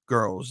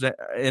girls,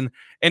 and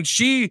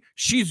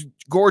she's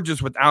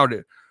gorgeous without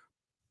it.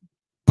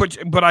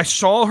 But I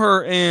saw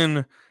her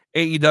in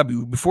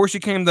AEW before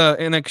she came to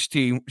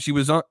NXT. She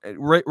was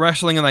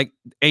wrestling in like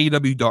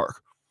AEW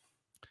Dark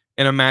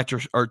in a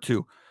match or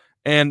two,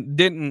 and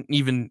didn't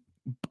even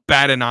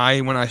bat an eye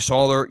when I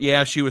saw her.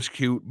 Yeah, she was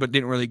cute, but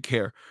didn't really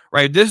care.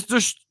 Right? This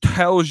just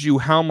tells you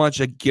how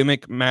much a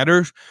gimmick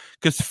matters,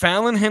 because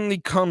Fallon Henley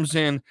comes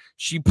in,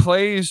 she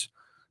plays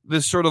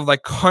this sort of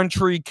like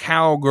country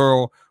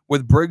cowgirl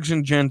with Briggs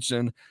and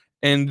Jensen,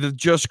 and it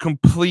just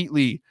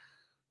completely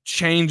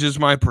changes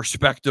my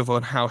perspective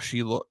on how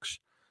she looks.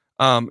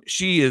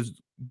 She is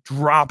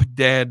drop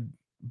dead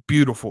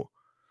beautiful.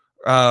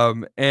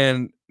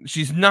 And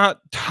she's not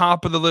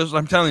top of the list.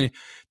 I'm telling you,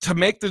 to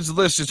make this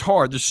list is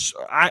hard.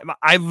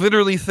 I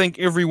literally think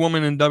every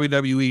woman in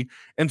WWE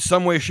in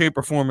some way, shape,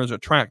 or form is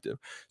attractive.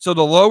 So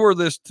to lower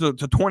this to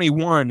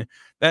 21,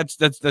 that's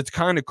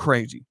kind of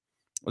crazy.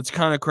 It's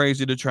kind of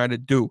crazy to try to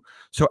do.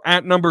 So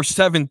at number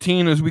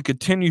 17, as we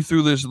continue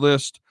through this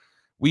list,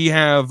 we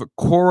have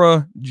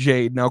Cora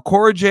Jade. Now,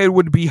 Cora Jade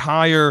would be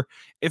higher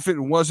if it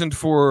wasn't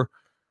for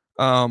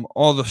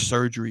all the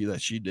surgery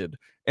that she did.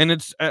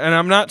 And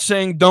I'm not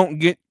saying don't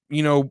get,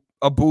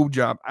 a boob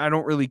job. I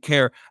don't really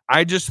care.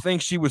 I just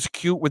think she was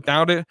cute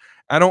without it.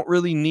 I don't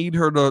really need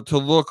her to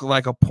look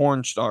like a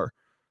porn star.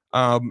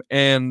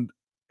 And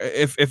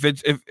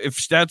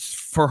if that's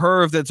for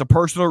her, if that's a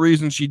personal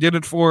reason she did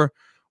it for,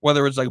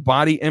 whether it's like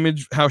body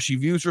image, how she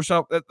views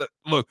herself,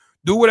 look,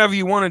 do whatever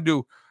you want to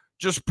do.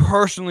 Just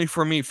personally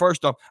for me,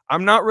 first off,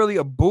 I'm not really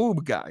a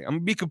boob guy. I'm going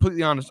to be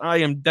completely honest. I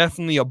am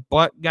definitely a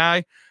butt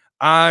guy.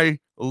 I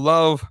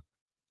love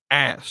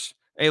ass.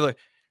 Hey,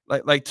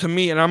 like to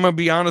me, and I'm going to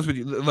be honest with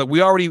you, like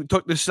we already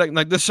took this segment,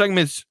 like this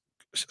segment's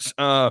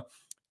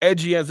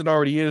edgy as it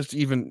already is to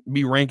even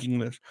be ranking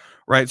this,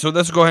 right? So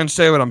let's go ahead and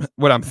say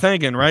what I'm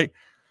thinking, right?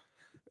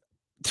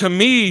 To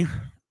me,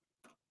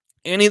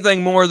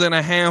 anything more than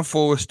a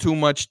handful is too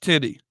much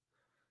titty.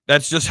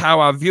 That's just how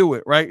I view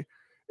it, right?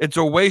 It's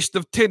a waste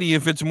of titty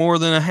if it's more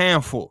than a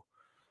handful.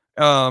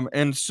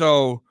 And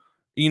so,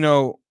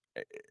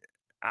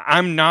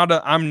 I'm not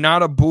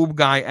a boob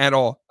guy at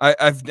all.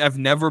 I've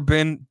never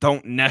been,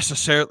 don't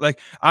necessarily, like,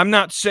 I'm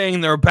not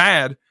saying they're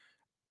bad.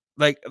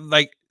 Like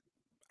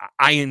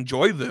I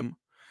enjoy them,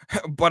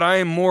 but I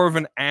am more of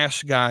an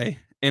ass guy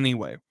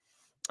anyway.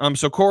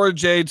 So Cora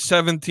Jade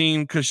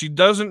 17, because she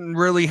doesn't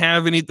really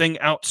have anything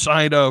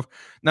outside of,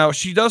 now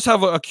she does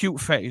have a cute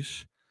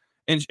face,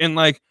 and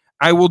like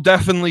I will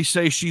definitely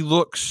say she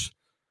looks,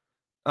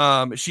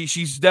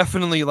 she's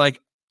definitely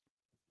like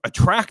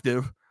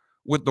attractive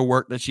with the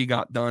work that she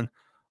got done,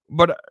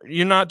 but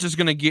you're not just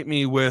gonna get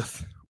me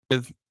with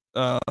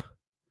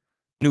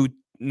new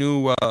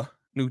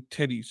new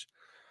titties.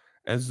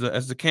 As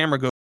the camera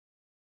goes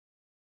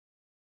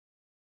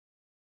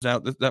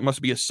out, that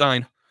must be a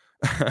sign.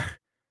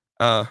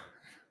 uh,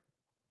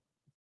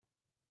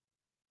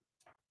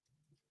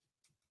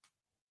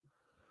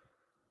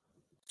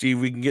 See if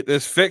we can get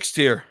this fixed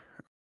here.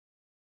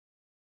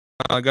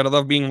 I gotta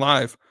love being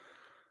live.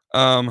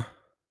 Um,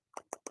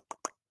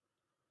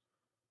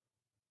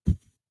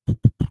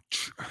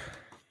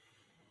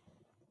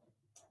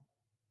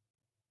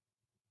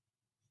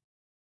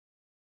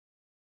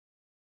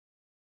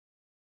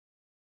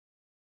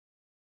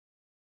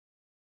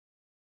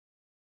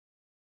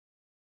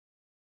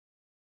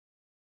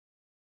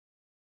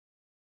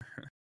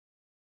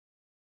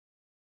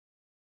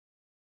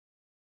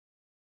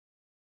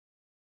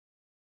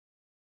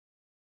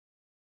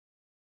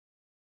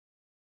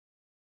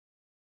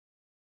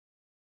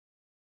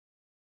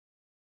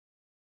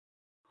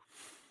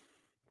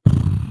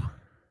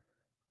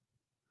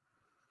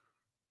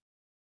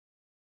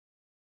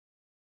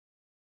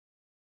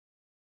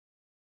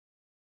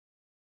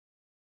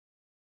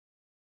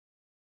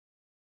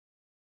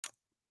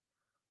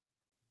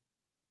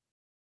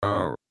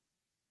 uh,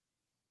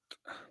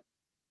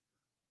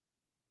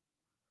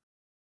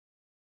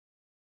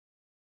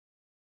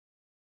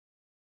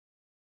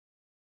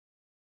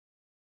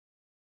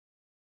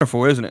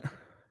 Wonderful, isn't it?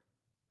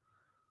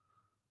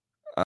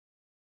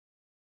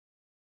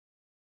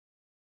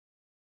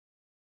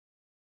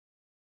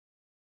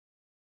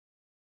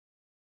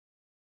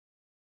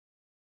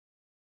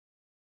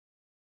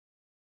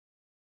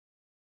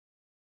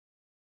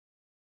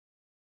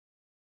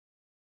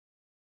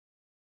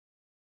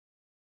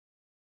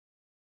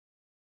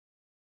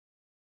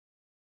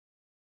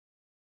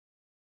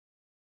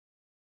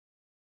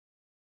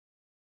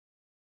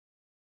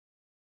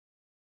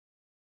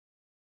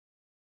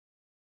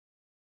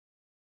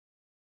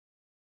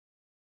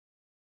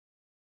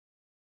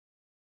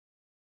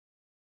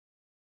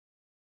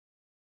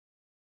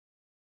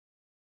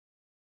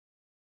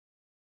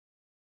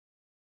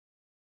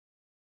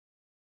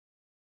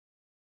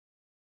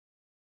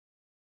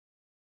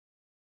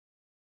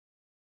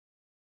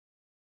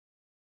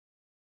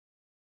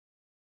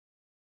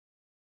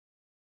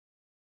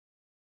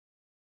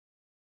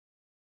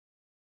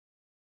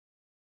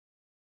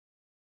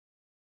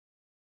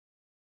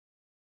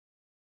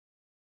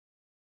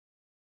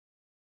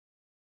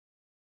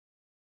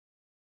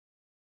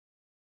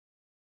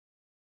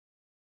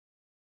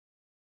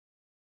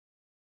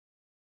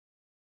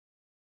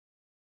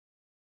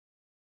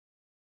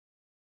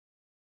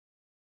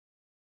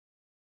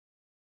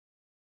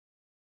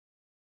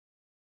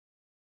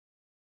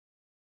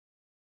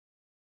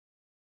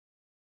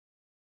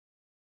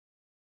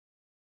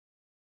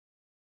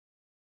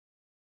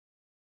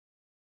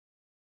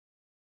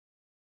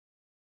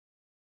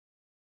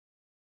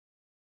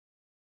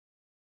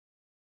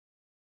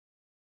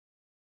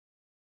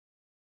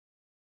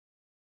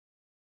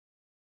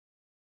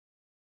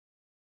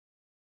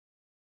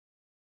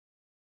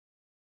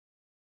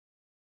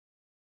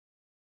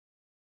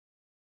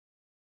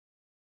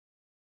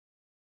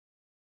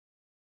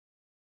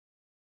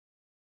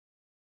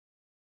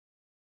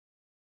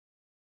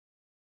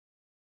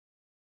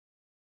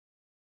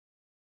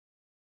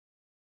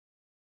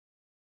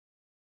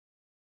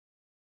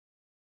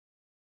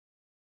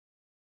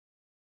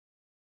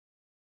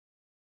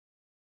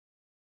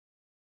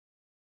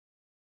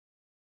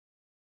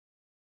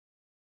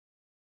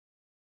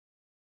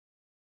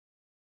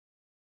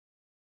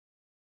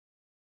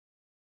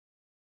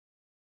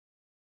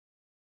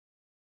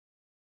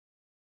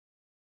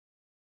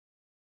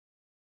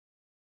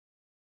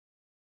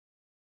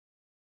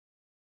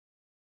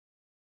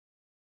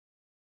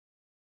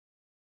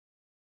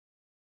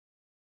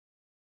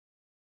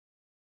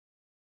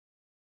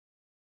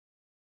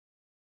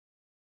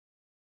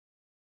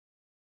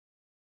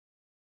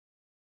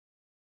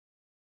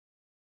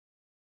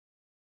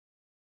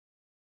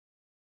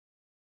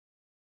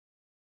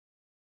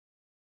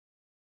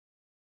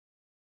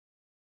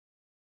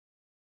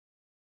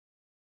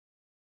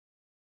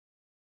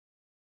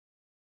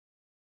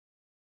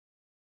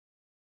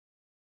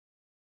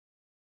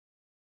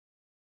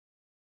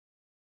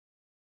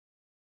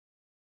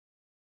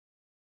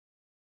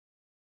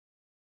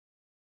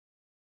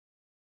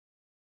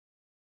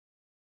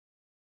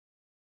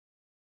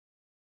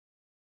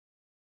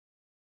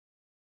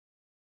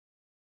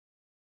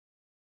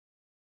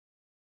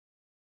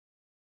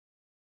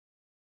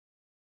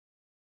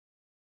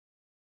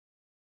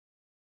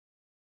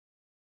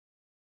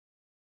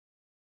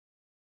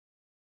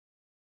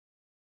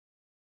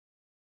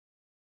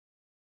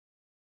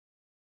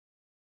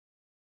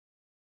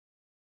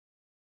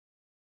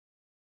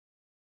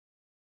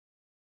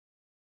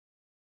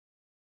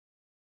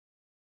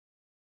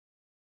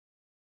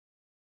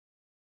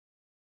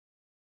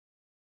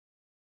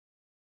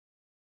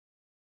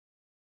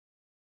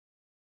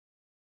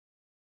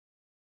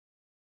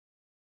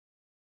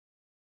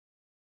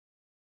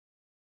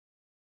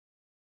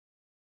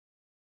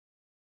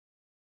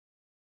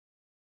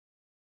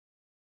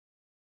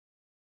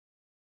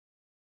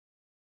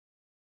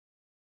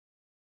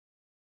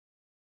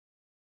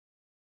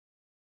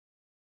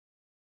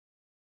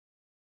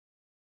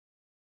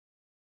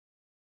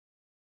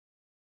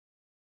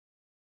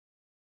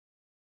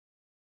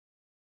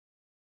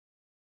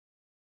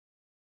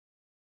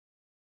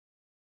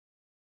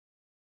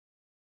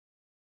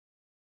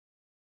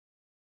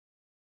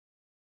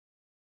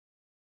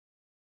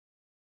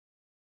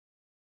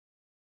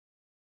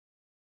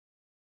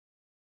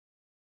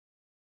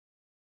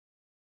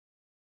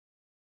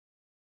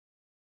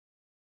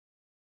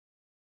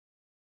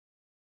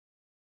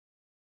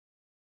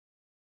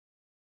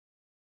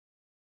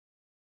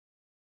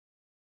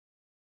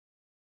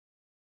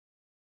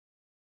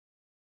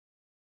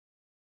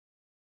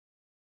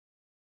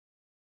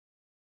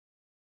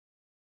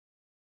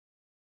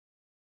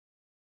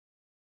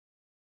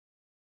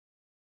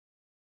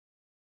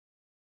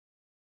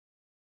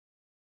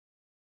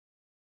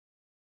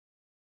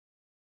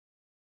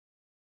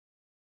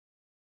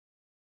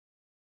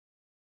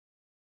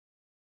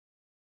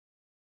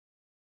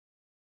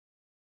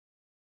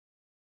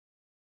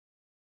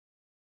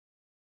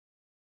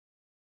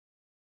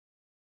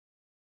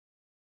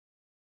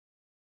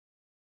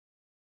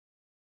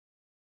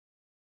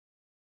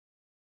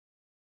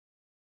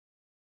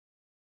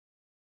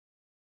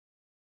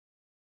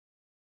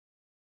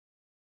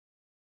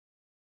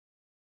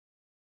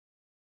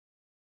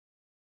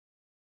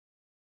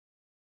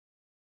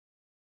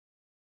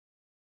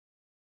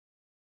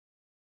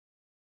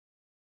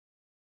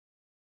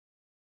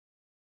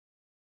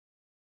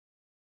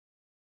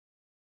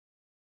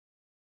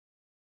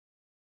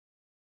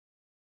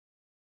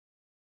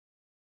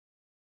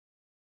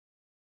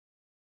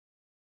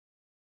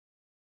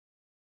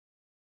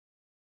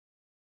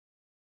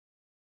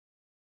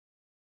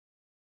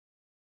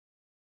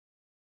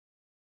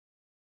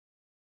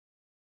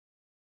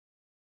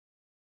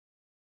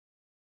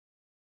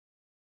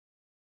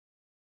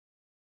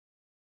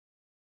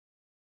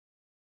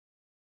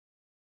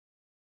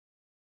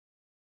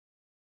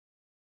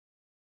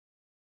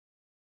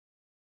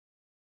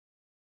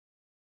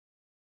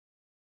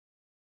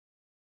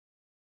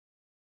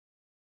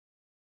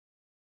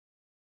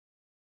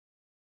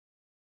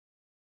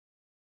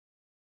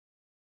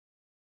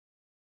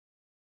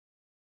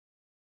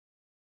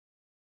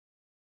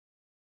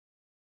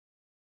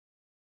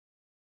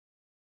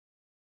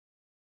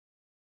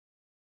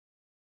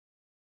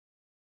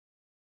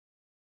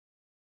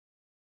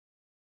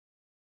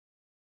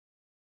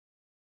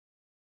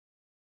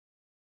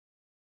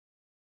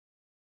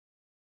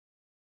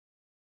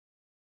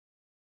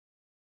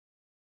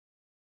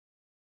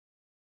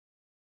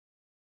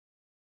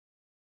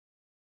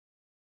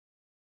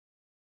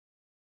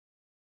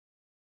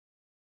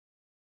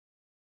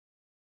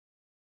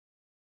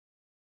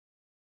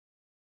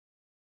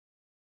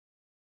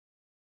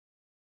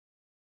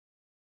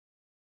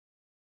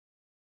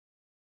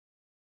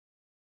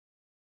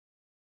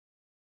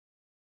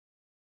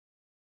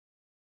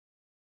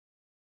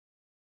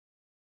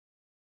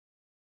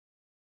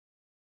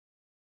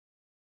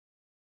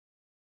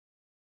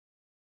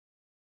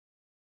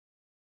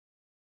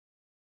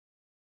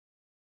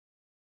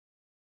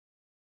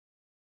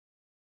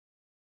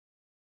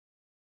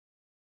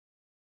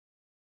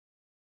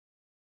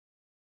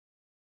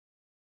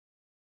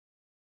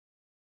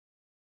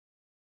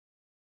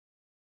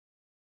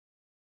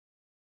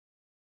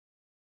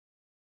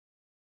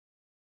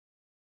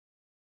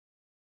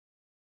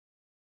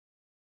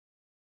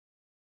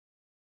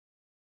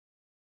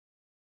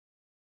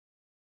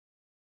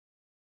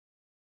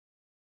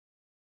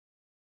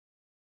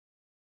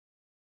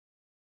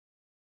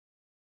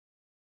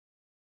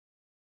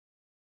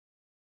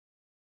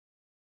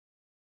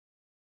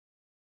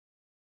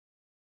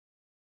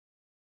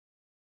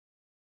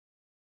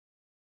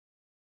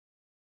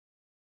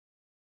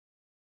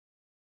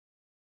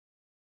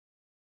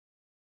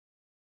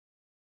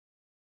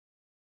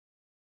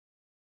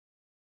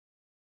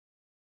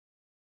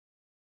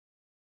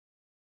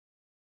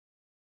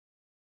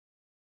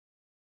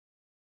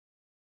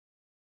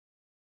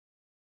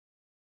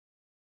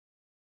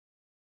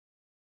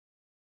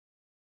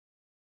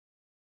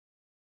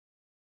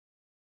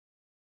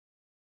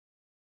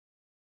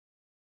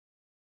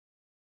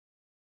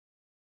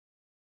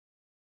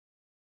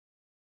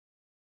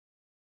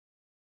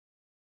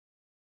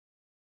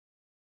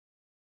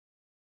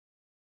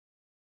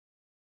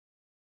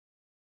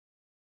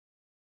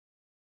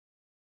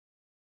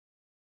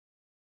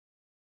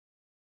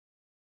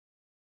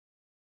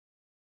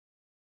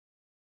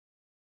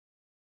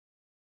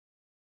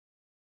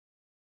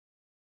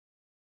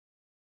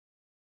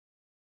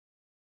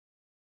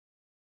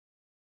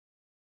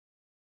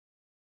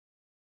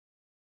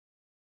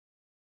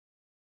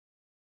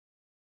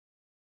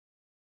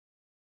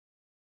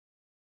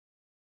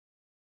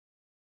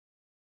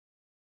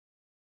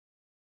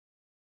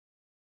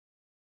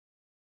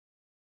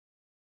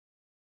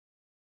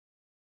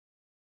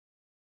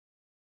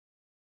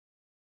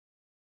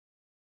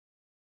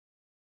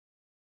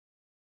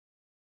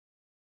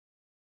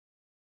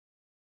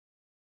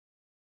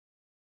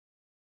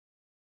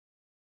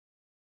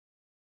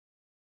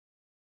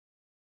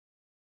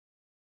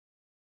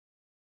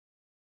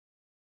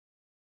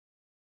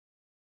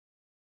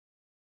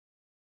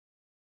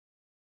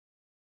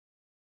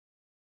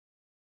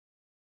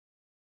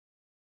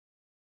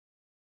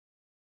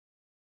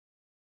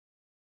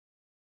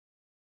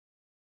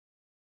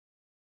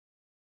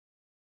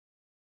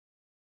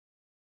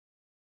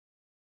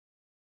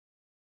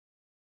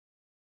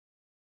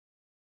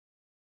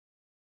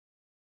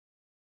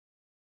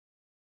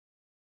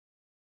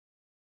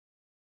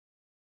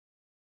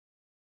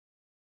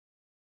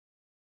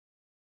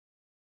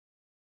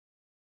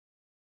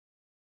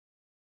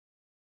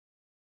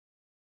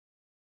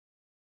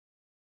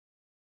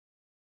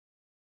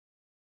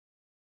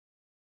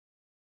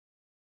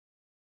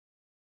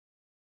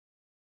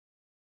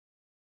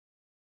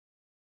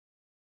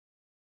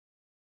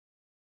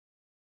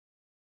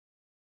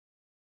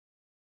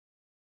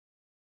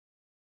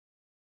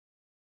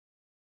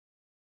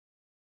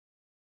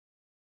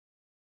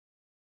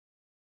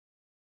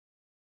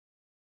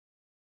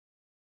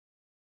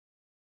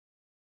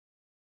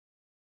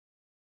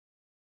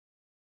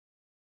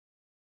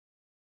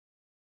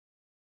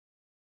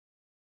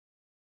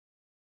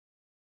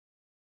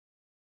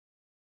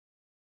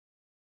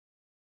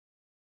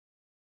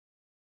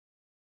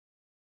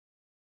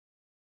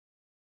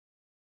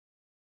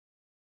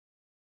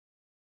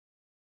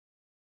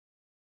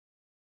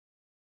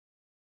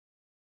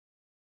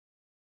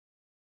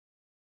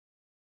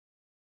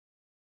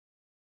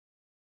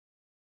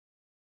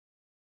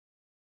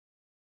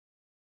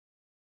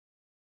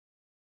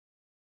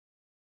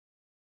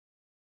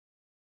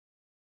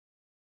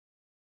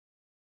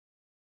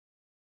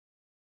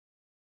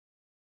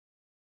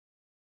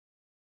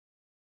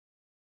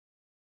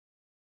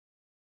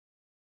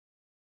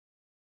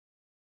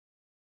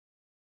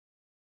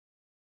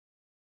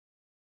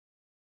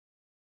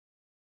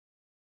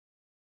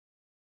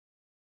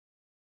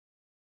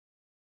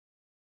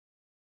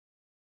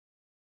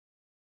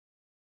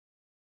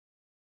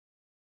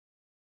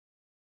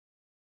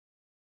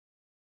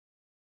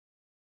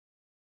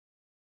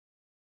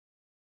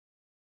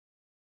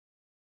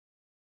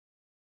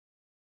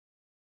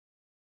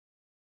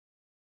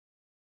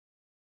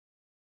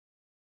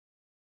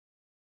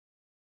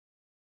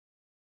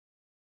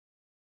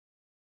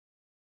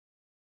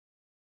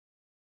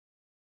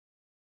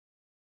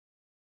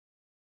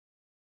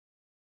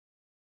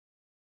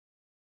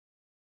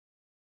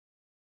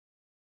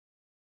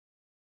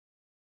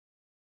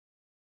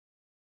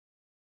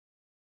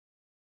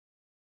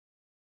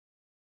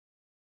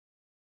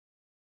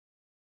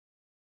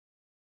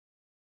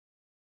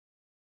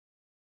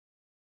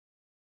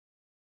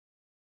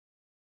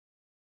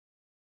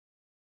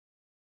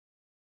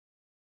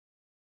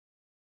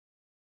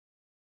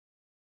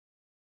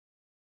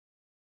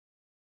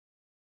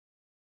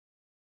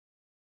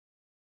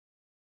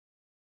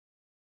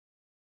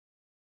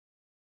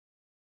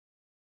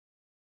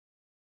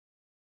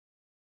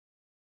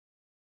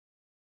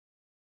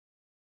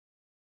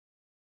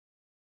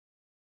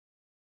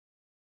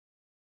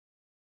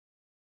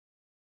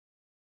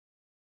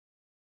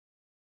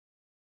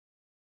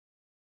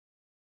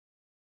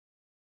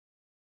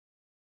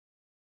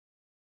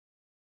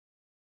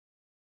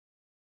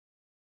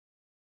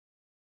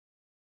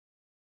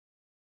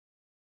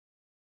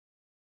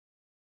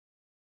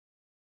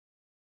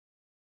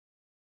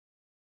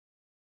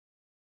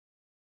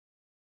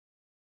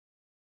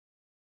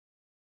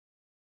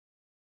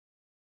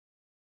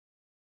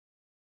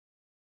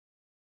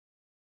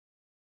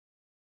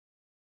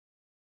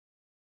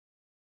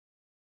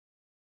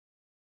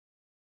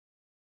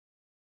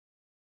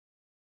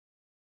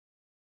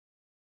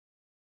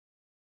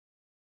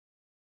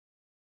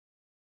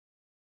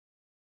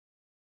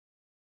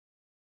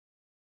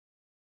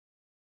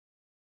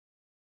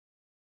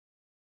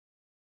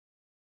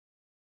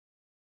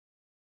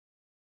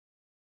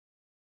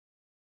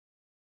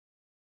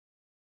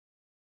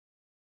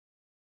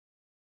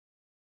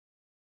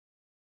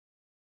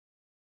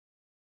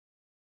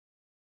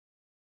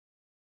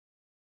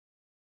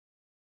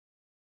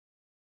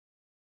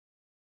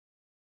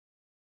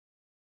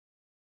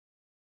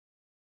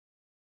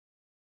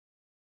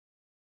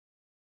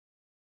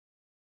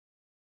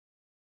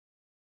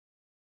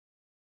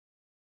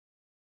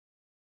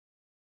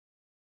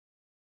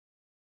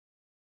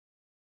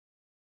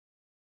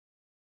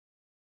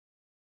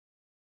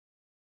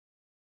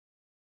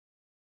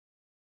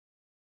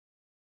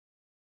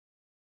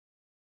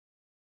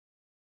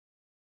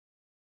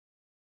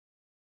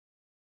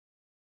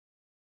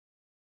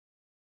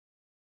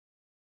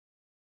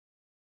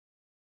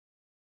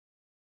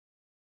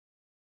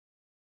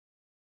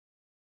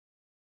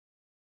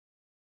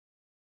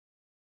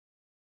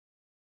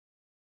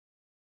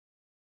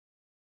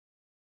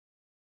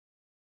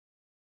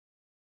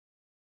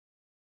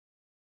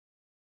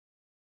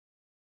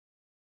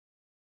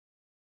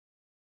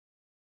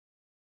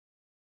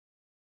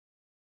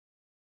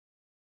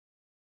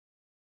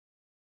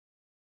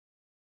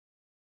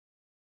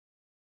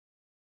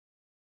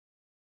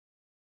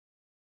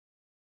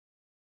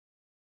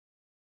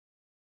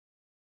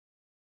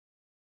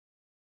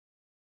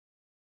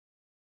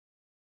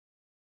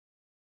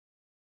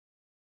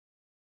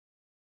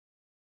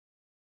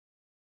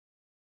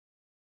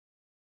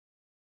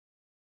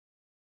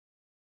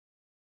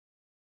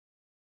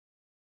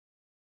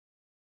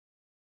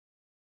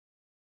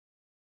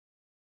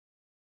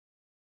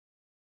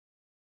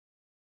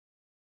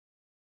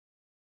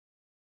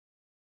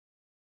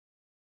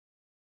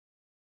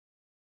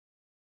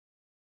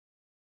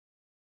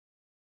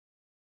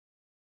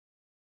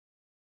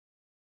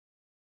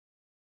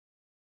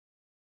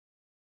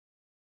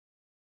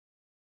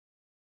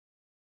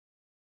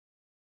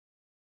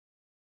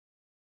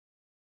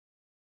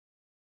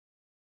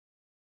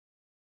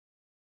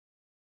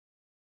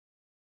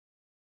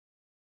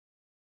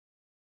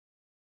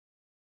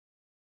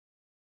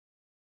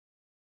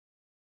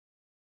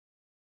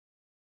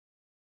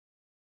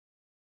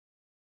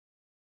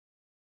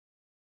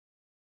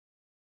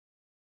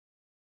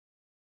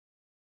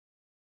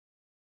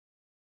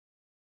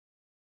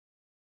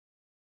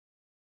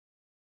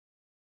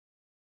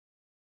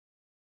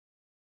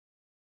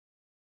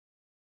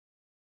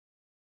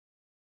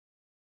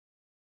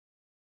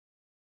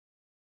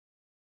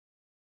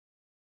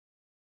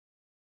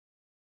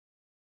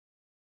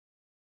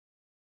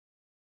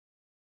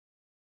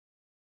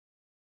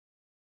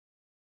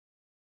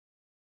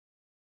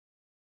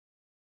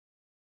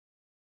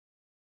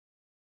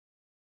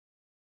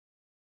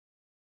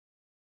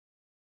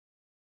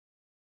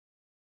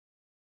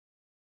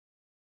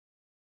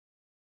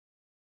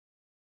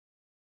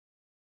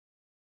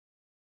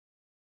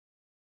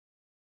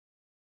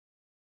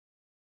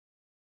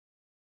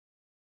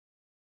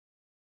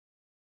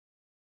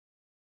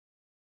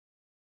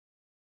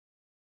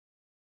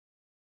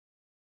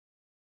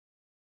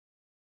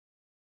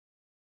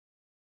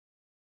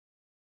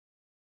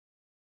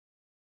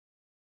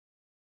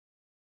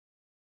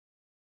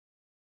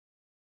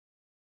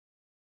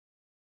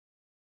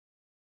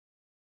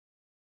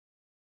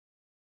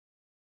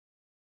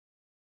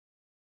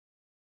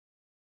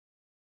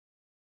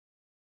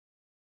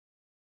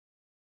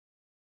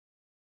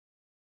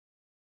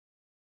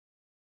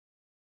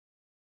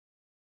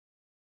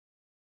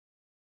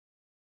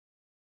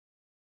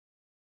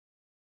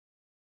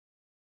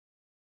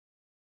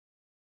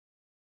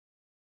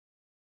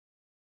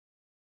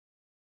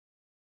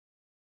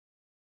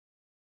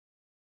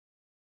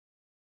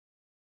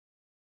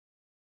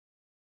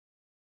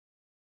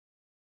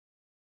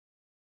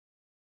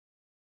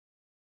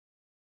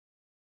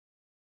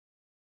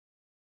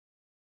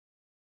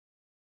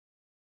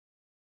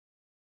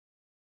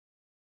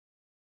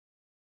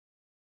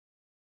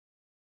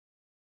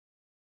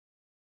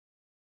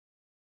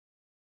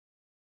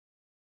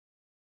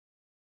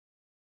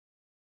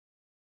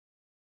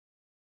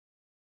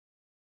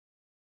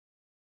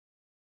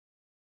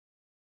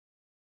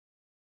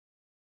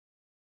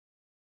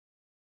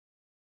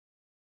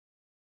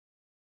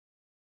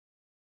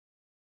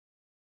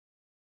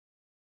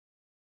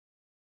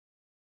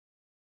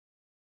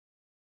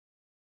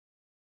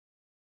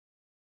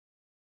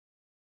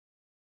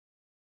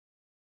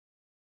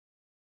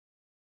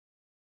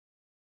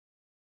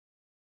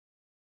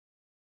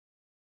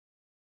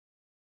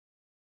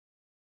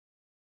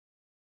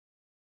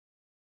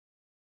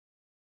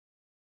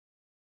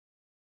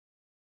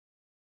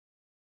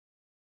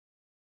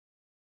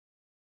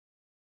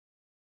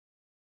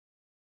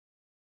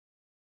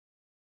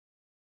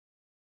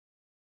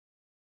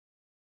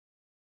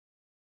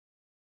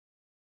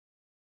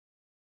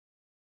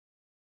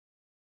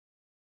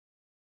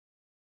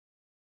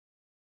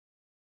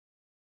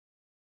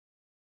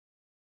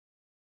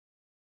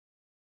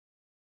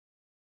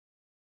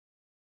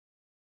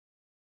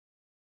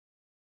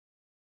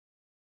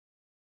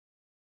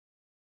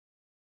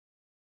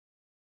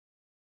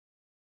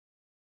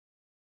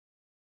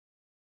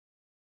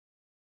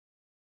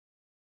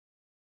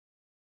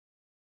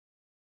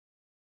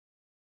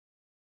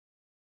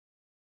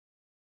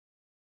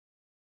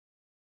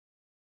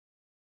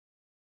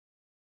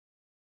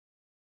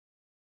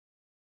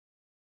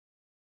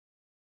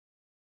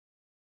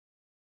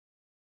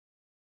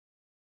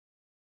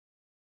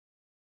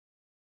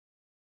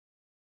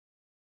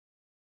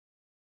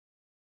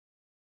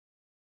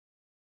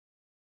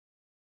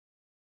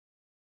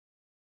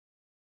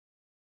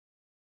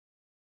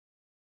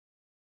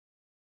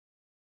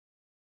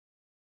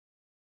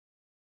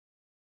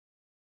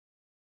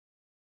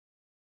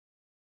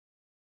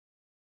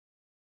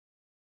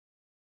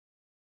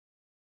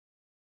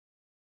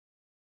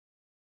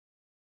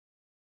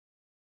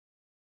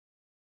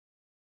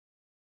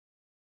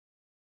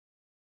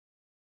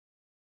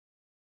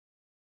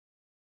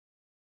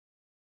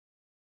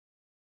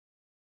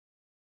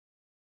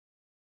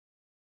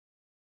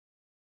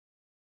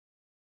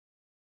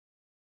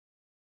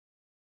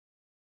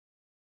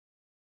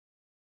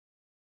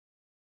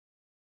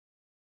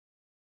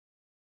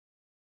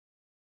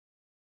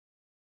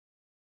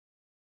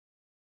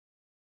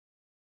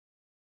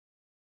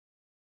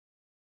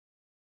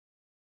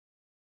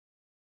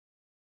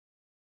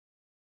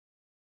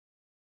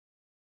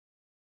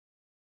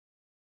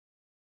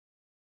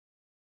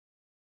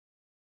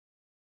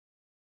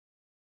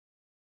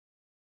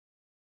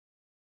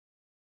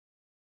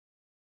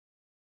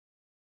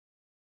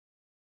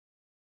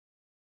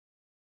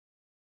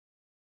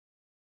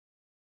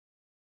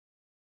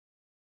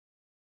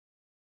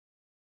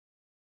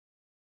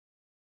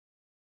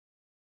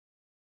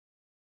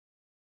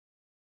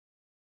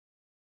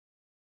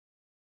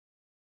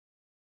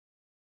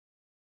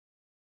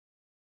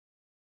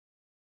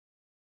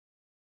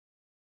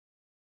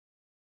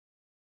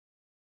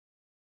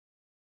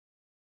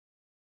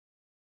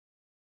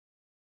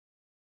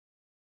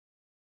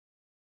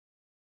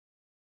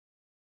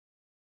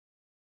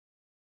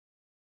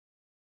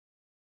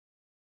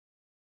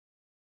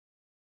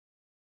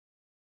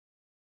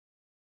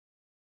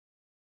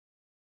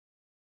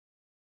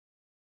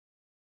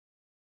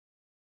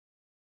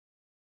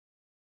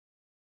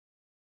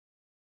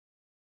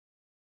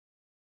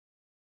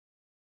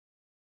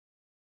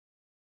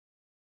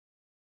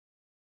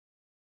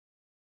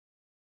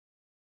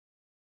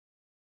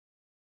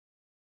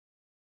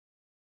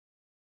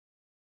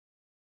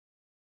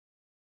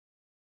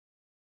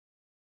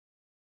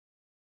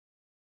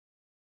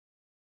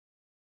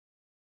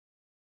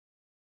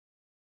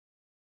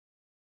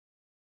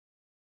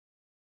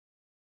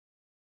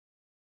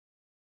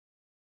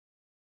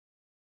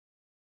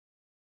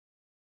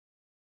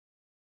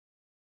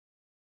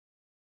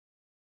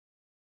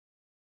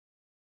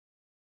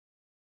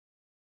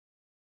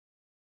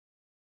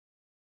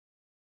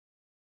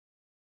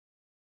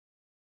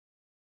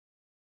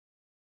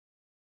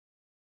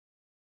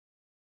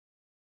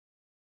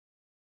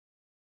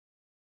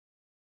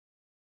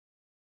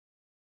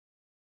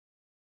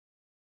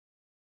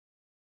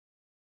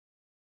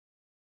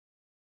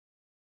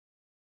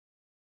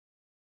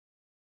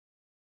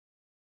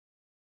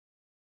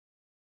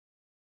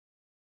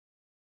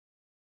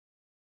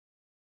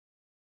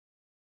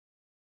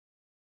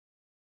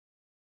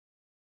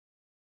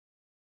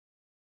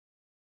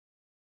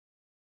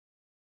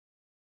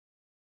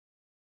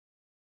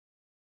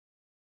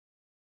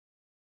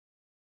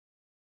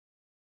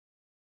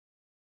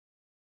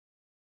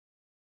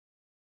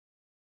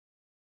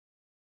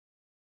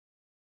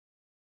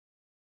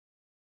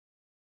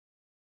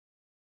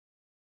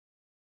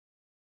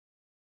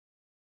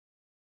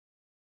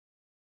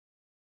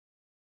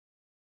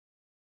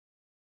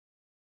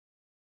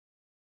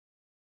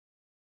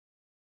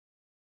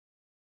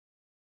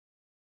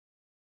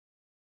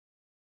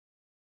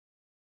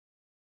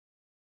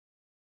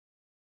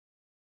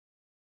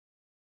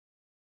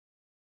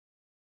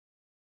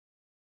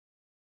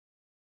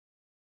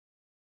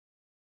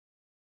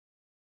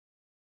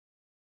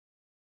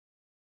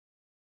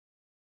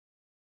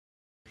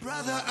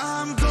 Brother,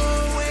 I'm going,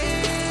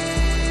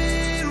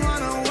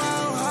 run a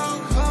wild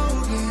Hulk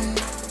Hogan.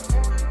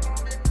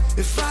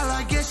 If all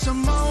I get's a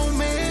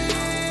moment,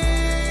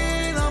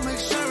 I'll make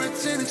sure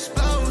it's an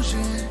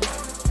explosion.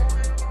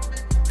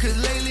 Cause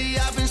lately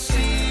I've been